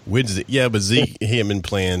 Yeah, but Zeke, he hadn't been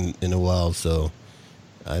playing in a while, so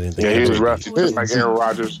I didn't think. Yeah, he was rusty, just like Aaron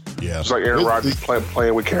Rodgers. Yeah, just like Aaron Rodgers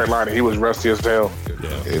playing with Carolina, he was rusty as hell.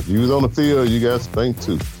 Yeah. If you was on the field, you got spanked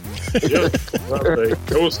too.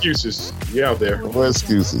 No excuses. You out there? No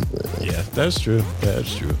excuses, man. Yeah, that's true.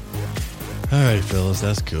 All right, fellas,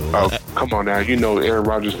 that's cool. Oh, come on now. Aaron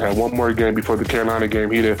Rodgers had one more game before the Carolina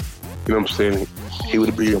game. He'd have, you know what I'm saying? He would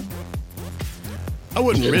have beat him. I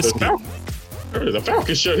wouldn't risk it. The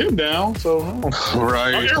Falcons shut him down, so.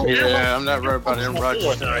 Right. I'm not worried about Aaron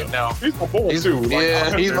Rodgers right now. He's my boy, too.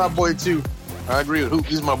 He's my boy, too. I agree with Hoop.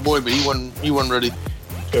 He's my boy, but he wasn't ready.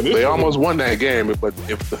 They almost won that game, but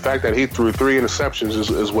if the fact that he threw 3 interceptions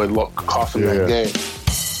is what cost him that game.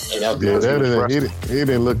 He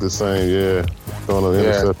didn't look the same. Yeah, throwing an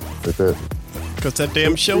interception like that. Because that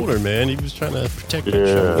damn shoulder, man. He was trying to protect that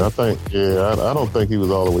shoulder. I don't think he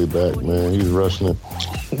was all the way back, man. He was rushing it.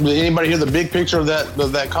 Did anybody hear the big picture of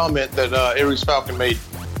that comment that Aries Falcon made?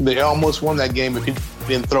 They almost won that game if he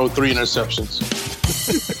didn't throw 3 interceptions.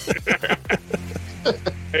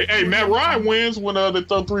 Hey, Matt Ryan wins when they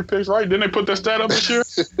throw 3 picks, right? Didn't they put that stat up this year?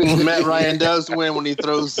 Matt Ryan does win when he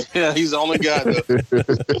throws. Yeah, he's the only guy, though.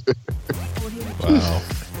 Wow.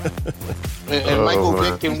 And Michael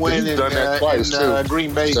Vick can win in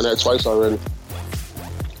Green Bay. He's done that twice already.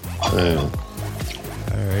 Man. All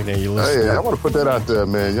right, now you listen. Hey, I want to put that out there,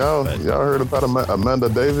 man. Y'all heard about Amanda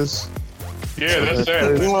Davis? Yeah, that's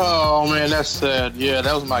sad. Oh man, that's sad. Yeah,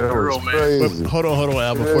 that was my girl, man. But hold on,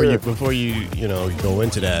 Al. Before you go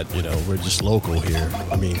into that, we're just local here.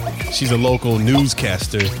 I mean, she's a local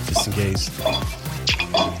newscaster, just in case.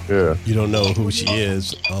 Yeah. You don't know who she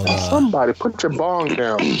is. Somebody put your bong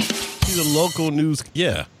down. She's a local news.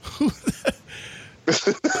 Yeah.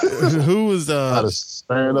 Who was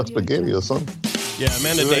stirring up spaghetti or something? Yeah,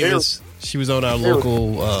 Amanda Davis. She was on our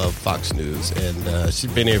local Fox News, and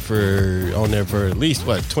she's been on there for at least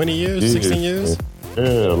 20 years, 16 years. Yeah,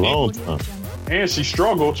 a long time. And she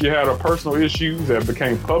struggled. She had her personal issues that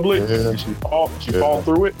became public. Yeah. And she fought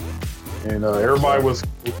through it, and everybody was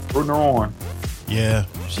rooting her on. Yeah,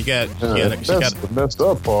 she got. The messed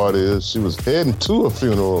up part is she was heading to a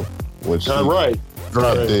funeral when she dropped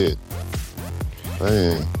dead.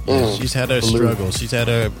 Man. Yeah, she's had her struggles. She's had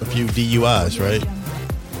a few DUIs, right?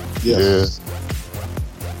 Yeah.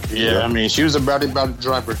 Yeah, I mean, she was about to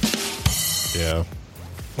drive her. Yeah.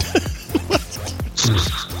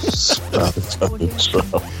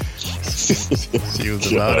 She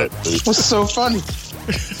was about it. What's so funny?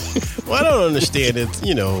 Well, I don't understand it.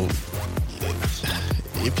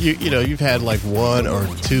 If you've had like 1 or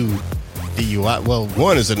 2 DUI. Well,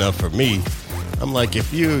 1 is enough for me. I'm like,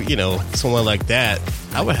 if someone like that,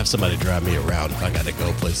 I would have somebody drive me around if I got to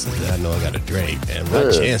go places that I know I got to drink, and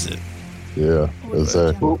not chance it. Yeah,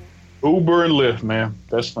 exactly. Uber and Lyft, man.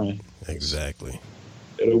 That's funny. Exactly.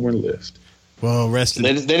 Uber and Lyft. Well,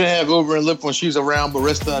 They didn't have Uber and Lyft when she was around, but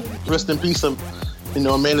rest in peace,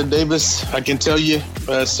 Amanda Davis. I can tell you,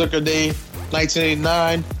 Sucker Day,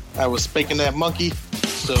 1989, I was spanking that monkey.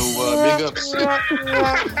 So big ups. I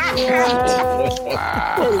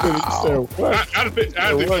didn't think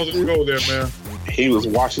I was going to go there, man. He was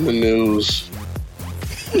watching the news,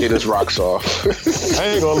 get his rocks off. I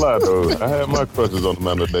ain't gonna lie though, I had my crutches on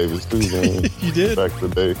Amanda Davis too, man. You did? Back in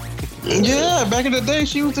the day. Yeah, back in the day,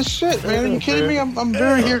 she was the shit, man. Are you kidding me? I'm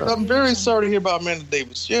very sorry to hear about Amanda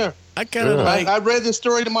Davis. Yeah, I kind of I read this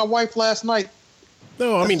story to my wife last night.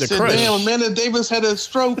 No, I mean the said, crush. Damn, Amanda Davis had a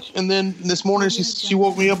stroke, and then this morning she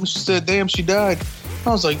woke me up and she said, "Damn, she died." I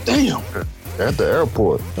was like, "Damn." At the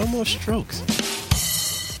airport. No more strokes,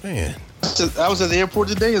 man. I was at the airport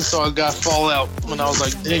today and saw a guy fall out, and I was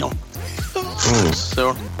like, "Damn."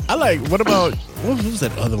 So I like. What was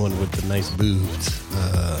that other one with the nice boobs?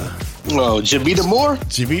 Javita Moore.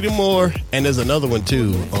 Javita Moore, and there's another one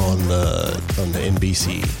too on the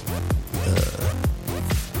NBC.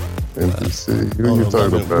 NBC. Who you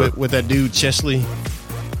talking about? With that dude Chesley,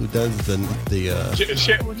 who does the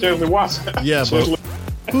Chesley Watson. Yeah, but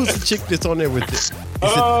who's the chick that's on there with it?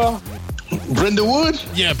 Brenda Wood?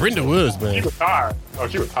 Yeah, Brenda Woods, man. She retired. Oh,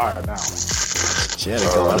 she retired now. She had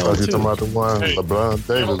I thought you talking about the one LeBron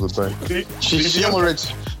Davis, I think.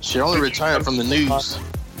 She only retired from the news.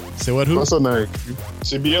 Say what? Who? What's her name?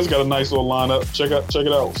 CBS got a nice little lineup. Check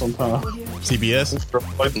it out sometime. CBS?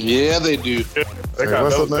 Yeah, they do. They got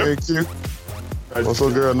what's her name, Q? What's her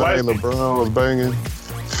girl name LeBron was banging?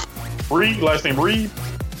 Reed, last name Reed.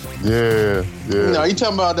 Yeah. No, you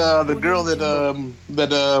talking about the girl that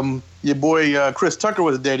your boy Chris Tucker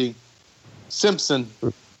was dating, Simpson.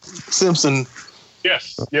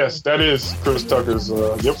 Yes, that is Chris Tucker's.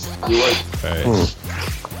 Yep, you're right.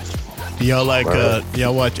 Do y'all like?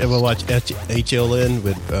 Y'all ever watch HLN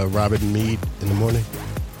with Robert and Meade in the morning?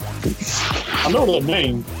 I know that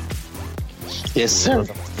name. Yes, sir.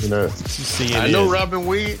 I know Robin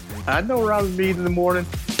Meade. I know Robin Meade in the morning.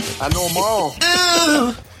 I know them all.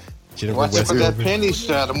 Watching for that penny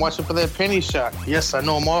shot. I'm watching for that penny shot. Yes, I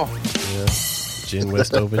know them all. Yeah. Jen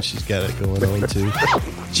Westover, she's got it going on too.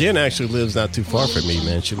 Jen actually lives not too far from me,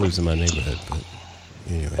 man. She lives in my neighborhood. But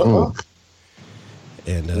anyway.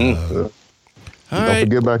 And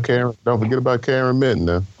don't forget about Karen Minton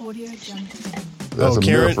now. That's a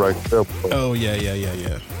Karen? myth right there. Oh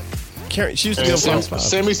yeah. Karen, she used to be on Fox 5.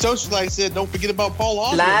 Sammy Socialite said, "Don't forget about Paul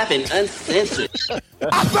Austin." Live and uncensored. I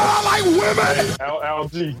said I like women.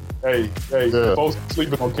 LG. Hey, folks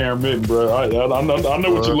sleeping on Karen Minton, bro. I know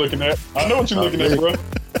what you're looking at. I know what you're looking at, bro.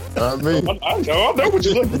 I know what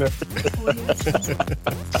you're looking at.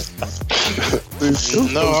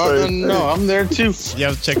 No, I'm there too. You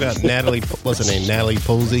have to check out Natalie. What's her name? Natalie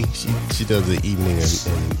Posey. She does the evening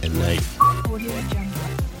and night. Are you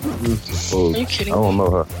kidding me? I don't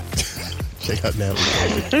know her. Check out Natalie.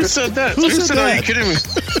 Who said that? Who said that? Are you kidding me?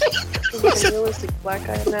 Realistic black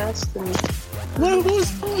guy mask. And... What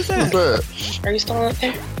was that? Are you still on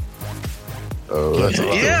there? Oh, that's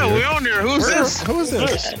Yeah, we're on there. Who's this? Who is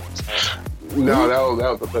this? No,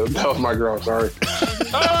 that was my girl. Sorry.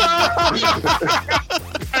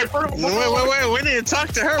 Wait. We need to talk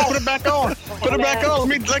to her. Put it back on. Put it back on.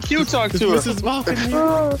 Let Q talk to her. Mrs. Vulcan.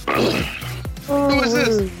 Who is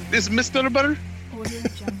this? This Miss Stutter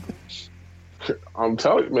I'm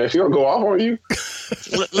telling you, man, she gonna go off on you.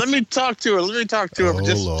 Let me talk to her. For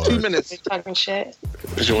just Lord. 2 minutes. You talking shit?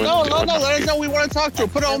 No. Let her know we want to talk to her.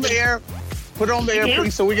 Put her on the air. Put her on the air,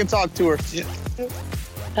 please, so we can talk to her. Yeah.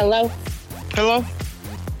 Hello. Hello.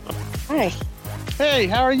 Hi. Hey,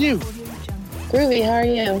 how are you? Groovy. How are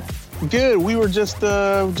you? Good. We were just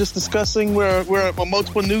discussing. We're a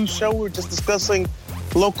multiple news show. We're just discussing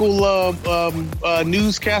local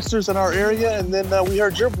newscasters in our area, and then we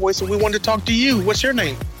heard your voice, and we wanted to talk to you. What's your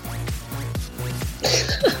name?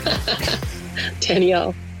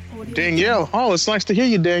 Danielle. Danielle. Oh, it's nice to hear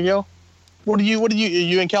you, Danielle. What are you? Are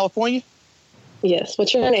you in California? Yes.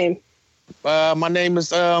 What's your name? My name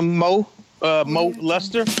is Mo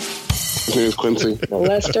Lester. His name is Quincy.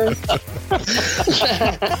 Lester.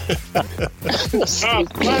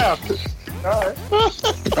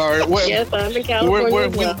 All right. Yes, I'm in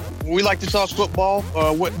California. We like to talk football.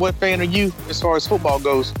 What fan are you as far as football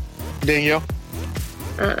goes, Danielle?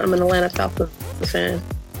 I'm an Atlanta Falcons fan.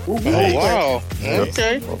 Oh, wow. Nice.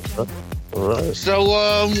 Okay. All right.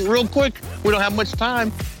 So, real quick, we don't have much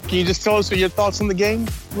time. Can you just tell us your thoughts on the game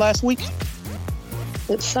last week?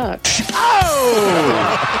 It sucks.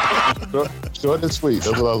 Short and sweet.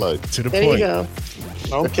 That's what I like. To the There point. you go.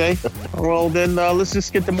 Okay. Well, then let's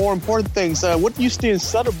just get to more important things. What do you see in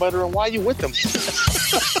Sutter Butter, and why are you with them?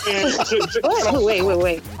 What?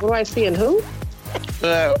 Wait. What do I see in who?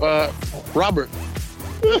 Robert.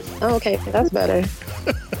 Oh, okay. That's better.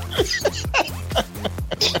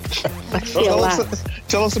 I see a lot.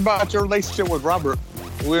 Tell us about your relationship with Robert.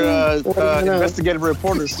 We're investigative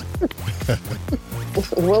reporters.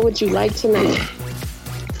 What would you like to know?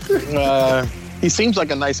 He seems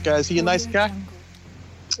like a nice guy. Is he a nice guy?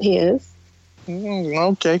 He is.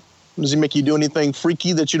 Okay. Does he make you do anything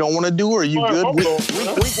freaky that you don't want to do, or are you good?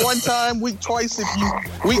 Week one time, week twice if you.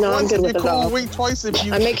 Week No, I'm once good if with you're the cool. dog. Week twice if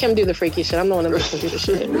you. I make him do the freaky shit. I'm the one that makes him do the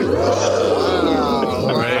shit.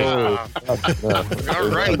 All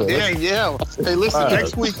right, yeah. Hey, listen.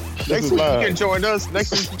 Next week you can join us.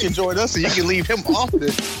 Next week you can join us, and you can leave him off the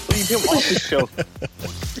show.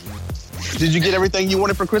 Did you get everything you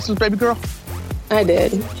wanted for Christmas, baby girl? I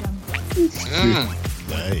did.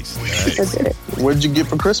 Nice. I did. What did you get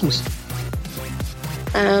for Christmas?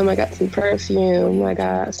 I got some perfume. I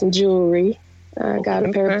got some jewelry. I got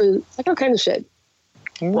a pair of boots. I got all kinds of shit.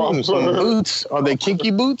 Some boots. Are they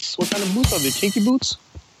kinky boots? What kind of boots are they? Kinky boots?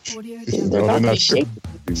 They're not my shape.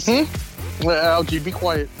 Well, Algie, be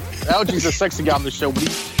quiet. Algie's a sexy guy on the show, but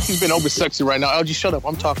he's been over sexy right now. Algie, shut up.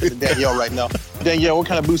 I'm talking to Danielle right now. Danielle, what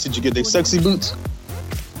kind of boots did you get? They sexy boots?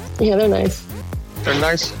 Yeah, they're nice. They're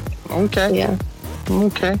nice? Okay. Yeah.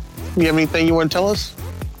 Okay. You have anything you want to tell us?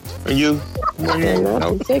 Are you?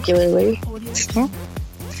 Not particularly.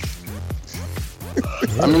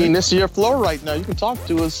 I mean, this is your floor right now. You can talk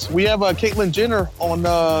to us. We have Caitlyn Jenner on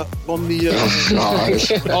the warm She's line.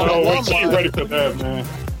 ready for that, man.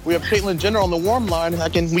 We have Caitlyn Jenner on the warm line.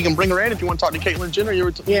 We can bring her in if you want to talk to Caitlyn Jenner.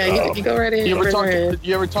 You go right in. You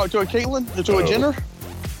ever talk to a Caitlyn? To a Jenner?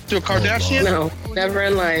 To a Kardashian? No, never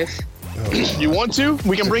in life. You want to?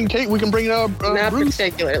 We can bring Kate. We can bring Not Bruce.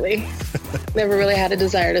 particularly. Never really had a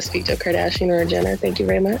desire to speak to a Kardashian or a Jenner. Thank you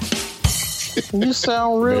very much. You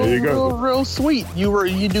sound real sweet. What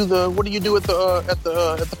do you do at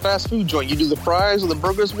the fast food joint? You do the fries or the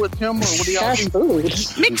burgers with him, or what do y'all do? Fast food.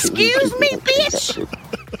 Excuse me, bitch.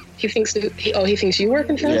 He thinks you work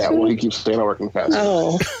in fast Yeah, food? well, he keeps saying I work in fast food.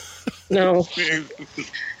 Oh, no.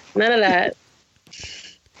 None of that.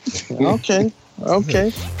 Okay.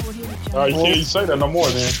 All right, you can't say that no more,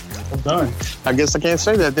 then. I'm done. I guess I can't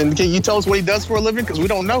say that. Then can you tell us what he does for a living? Because we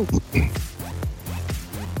don't know.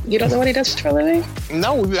 You don't know what he does for a living?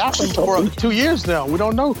 No, we've asked him for 2 years now. We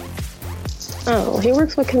don't know. Oh, he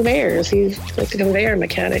works with conveyors. He's like a conveyor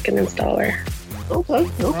mechanic and installer. Okay.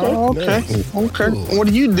 Nice. Okay. Cool. What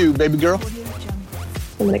do you do, baby girl?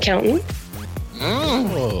 I'm an accountant.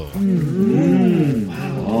 Oh.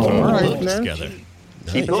 All right, man. Together.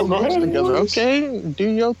 Keep those numbers together. Okay, do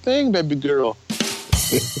your thing, baby girl.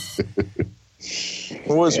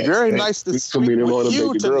 Well, it's very nice to speak with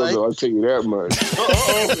you tonight. I'll tell you that much.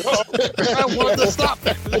 I wanted to stop.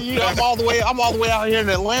 I'm all the way out here in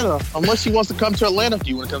Atlanta. Unless she wants to come to Atlanta. Do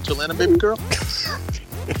you want to come to Atlanta, baby girl?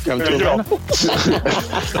 Come to Atlanta.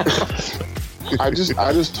 I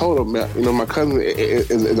just told him, man, you know, my cousin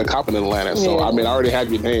is a cop in Atlanta, so I mean, I already have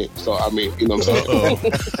your name, so I mean, you know what I'm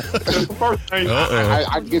saying?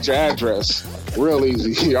 I can get your address real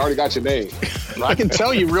easy. You already got your name. I can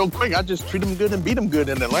tell you real quick. I just treat them good and beat them good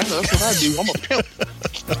in Atlanta. That's what I do. I'm a pimp.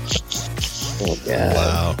 Oh, God.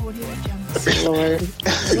 Wow. Lord.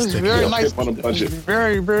 It's very nice.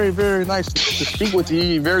 Very, very, very nice to speak with you.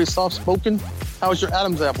 You're very soft spoken. How's your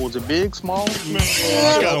Adam's apple? Is it big, small?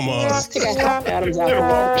 Come on. I think I have Adam's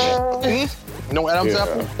apple. No Adam's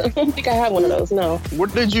apple? I don't think I have one of those, no. Where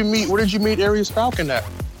did you meet Aries Falcon at?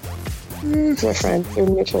 My friend. Your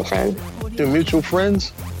mutual friend. Your mutual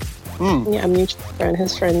friends? Yeah, a mutual friend.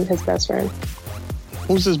 His best friend.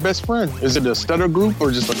 Who's his best friend? Is it a stutter group or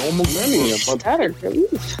just a normal group? Stutter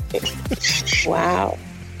group? Wow.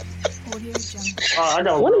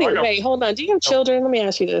 Wait, hold on. Do you have children? Let me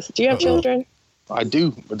ask you this. Do you have children? I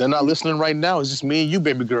do, but they're not listening right now. It's just me and you,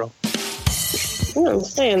 baby girl. You know what I'm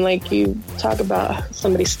saying? Like, you talk about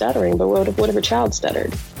somebody stuttering, but what if a child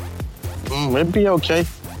stuttered? It'd be okay.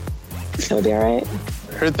 It would be all right?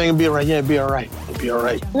 Everything would be all right. Yeah, it'd be all right. It'd be all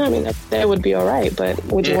right. No, I mean, that would be all right, but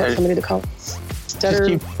would you want somebody to call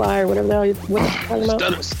stutter fly or whatever the hell you're talking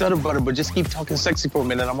about? Stutter butter, but just keep talking sexy for a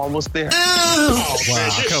minute. I'm almost there. Oh, wow.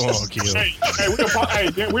 Come on, Q.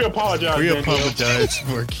 We apologize. We apologize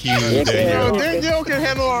for Q. Danielle can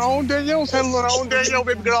handle her own. Danielle's handling her own. Danielle,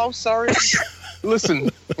 baby girl, I'm sorry.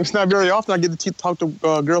 Listen, it's not very often I get to talk to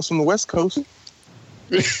girls from the West Coast.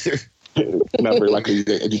 Not very likely you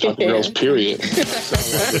talk to girls, period.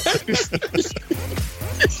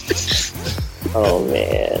 Oh,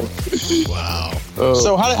 man. Wow.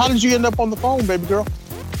 So how did you end up on the phone, baby girl?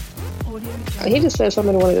 He just said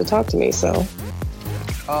somebody wanted to talk to me, so.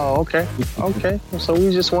 Oh, okay. Okay. So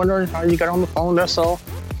we just wondering how you got on the phone, that's all.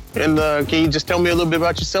 And can you just tell me a little bit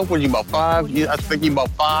about yourself? Were you about 5? I think you about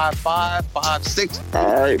 5'6".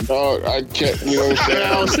 All right, dog. I can't, you know what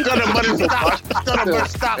I'm saying? Stutter butter,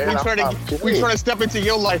 stop. We trying to step into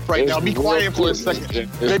your life right now. Be quiet for a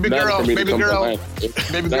second. Baby girl.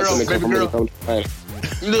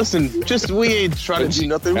 Listen, we ain't trying to do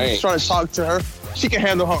nothing. We're just trying to talk to her. She can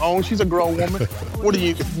handle her own. She's a grown woman. What are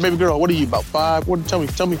you, baby girl? What are you, about 5? Tell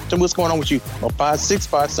me what's going on with you. About 5'6",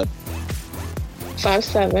 5'7"?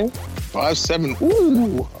 5'7". 5'7".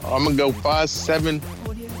 Ooh, I'm gonna go 5'7",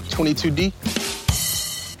 22D.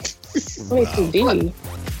 22D.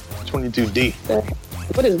 22D.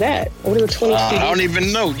 What is that? What is a 22D? I don't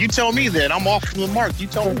even know. You tell me that. I'm off from the mark. You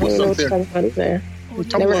tell me what's up there.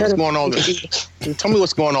 Tell me what's going on there. Tell me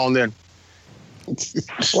what's going on there.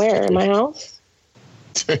 Where? In my house?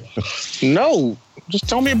 No. Just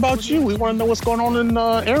tell me about you. We want to know what's going on in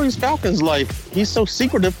Aries Falcon's life. He's so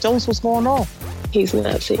secretive. Tell us what's going on. He's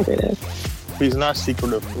not secretive. He's not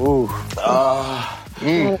secretive. Ooh. Oh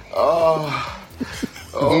my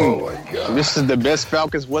God. This is the best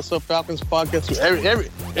Falcons. What's up, Falcons podcast?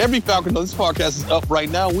 Every Falcon on this podcast is up right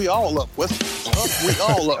now. We all up. What's up? We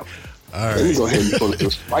all up. All right. Let me go ahead and pull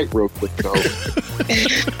this fight real quick, though.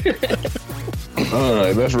 All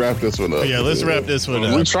right, let's wrap this one up. Yeah, let's wrap this one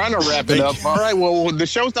up. We're trying to wrap it up. All right, well, the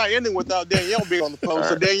show's not ending without Danielle being on the phone.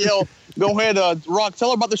 So, Danielle, go ahead, Rock, tell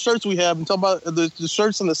her about the shirts we have and tell about the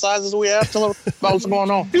shirts and the sizes we have. Tell her about what's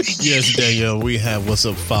going on. Yes, Danielle, we have What's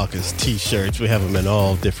Up Falcons t-shirts. We have them in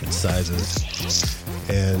all different sizes.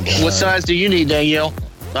 And what size do you need, Danielle?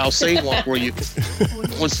 I'll save one for you.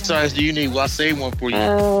 What size do you need? Well, I'll save one for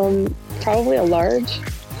you. Probably a large.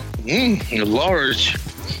 A large.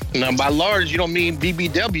 Now, by large, you don't mean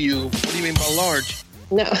BBW. What do you mean by large?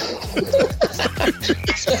 No.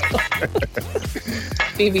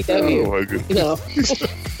 BBW. Oh, my goodness. No.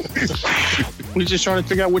 We're just trying to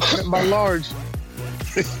figure out what you meant by large.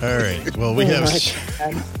 all right. Well, we have.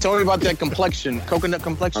 Tell me about that complexion, coconut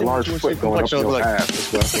complexion. A large foot going up your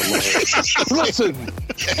ass. Listen,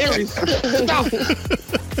 Aries, stop.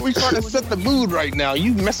 We trying to set the mood right now.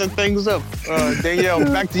 You messing things up. Danielle,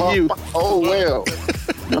 back to you. Oh, well.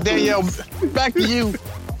 Danielle, back to you.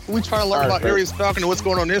 We trying to learn about Aries Falcon and what's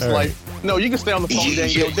going on in his life. No, you can stay on the phone,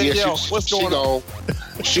 Danielle. Danielle, what's going on?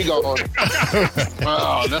 She gone.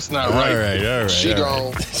 Oh, that's not right. All right. She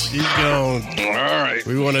gone. She's gone. All right.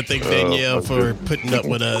 We want to thank Danielle for putting up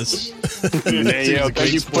with us. Danielle,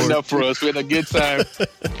 thank you for putting up for us. We had a good time.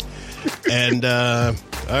 And, all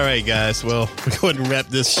right, guys. Well, we're going to wrap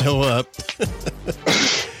this show up.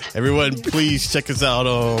 Everyone, please check us out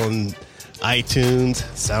on iTunes,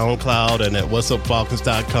 SoundCloud, and at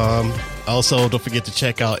whatsupfalcons.com. Also, don't forget to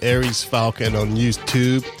check out Aries Falcon on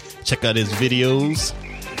YouTube. Check out his videos.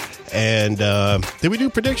 And did we do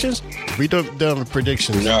predictions? We done with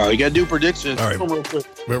predictions. No, you got to do predictions. All right.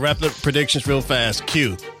 We're wrapping up predictions real fast.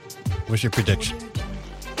 Q, what's your prediction?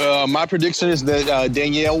 My prediction is that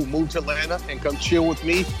Danielle will move to Atlanta and come chill with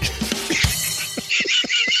me.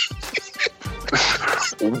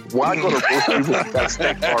 Why go to both people that got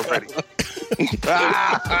steak already?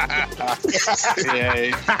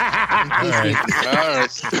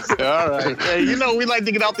 All right. Hey, you know we like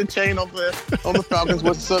to get out the chain on the Falcons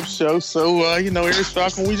What's Up show. So Aries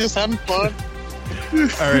Falcon, we just having fun.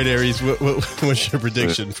 All right, Aries, what's your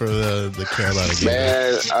prediction for the Carolina game?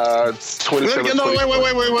 Man, 27. No,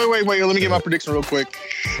 wait. Let me get my prediction real quick.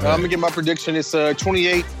 I'm gonna get my prediction. It's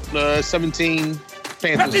 28-17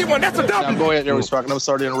 Panthers. That's a W. Now go ahead, Aries Falcon. I'm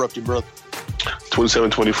sorry to interrupt you, brother.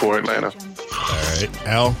 27-24 Atlanta. All right,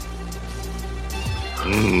 Al.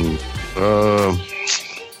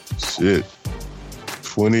 Shit.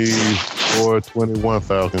 24-21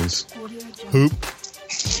 Falcons. Hoop.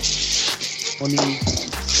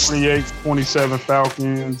 28-27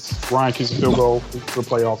 Falcons. Ryan kicks a field goal for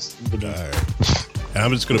playoffs. All right.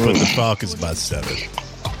 I'm just going to put the Falcons by 7.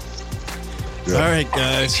 Yeah. All right,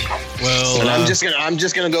 guys. Well, I'm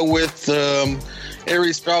just gonna go with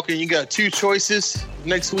Aries Falcon. You got 2 choices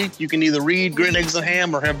next week. You can either read Green Eggs and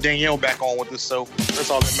Ham or have Danielle back on with us. So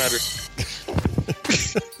that's all that matters.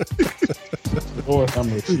 Boy,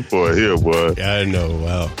 here, boy. Yeah, I know.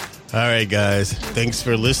 Wow. All right, guys. Thanks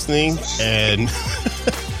for listening, and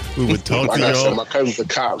we would talk to y'all. My cousin's a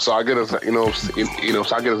cop, so I get his, so I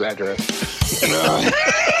get his address.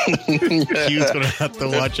 Q's gonna have to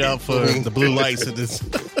watch out for the blue lights of this.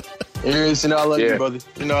 Aries, I love you, brother.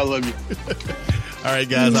 I love you. All right,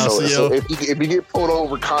 guys. I'll see you. So if you get pulled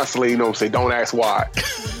over constantly, say, don't ask why.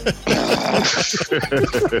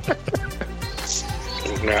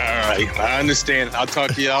 All right, I understand. I'll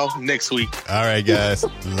talk to y'all next week. All right, guys.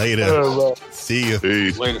 Later. See you.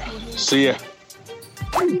 Peace. Later. See ya.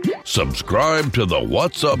 Subscribe to the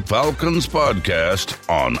What's Up Falcons podcast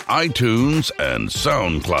on iTunes and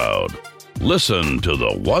SoundCloud. Listen to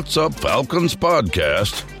the What's Up Falcons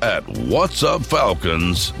podcast at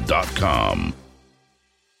whatsupfalcons.com.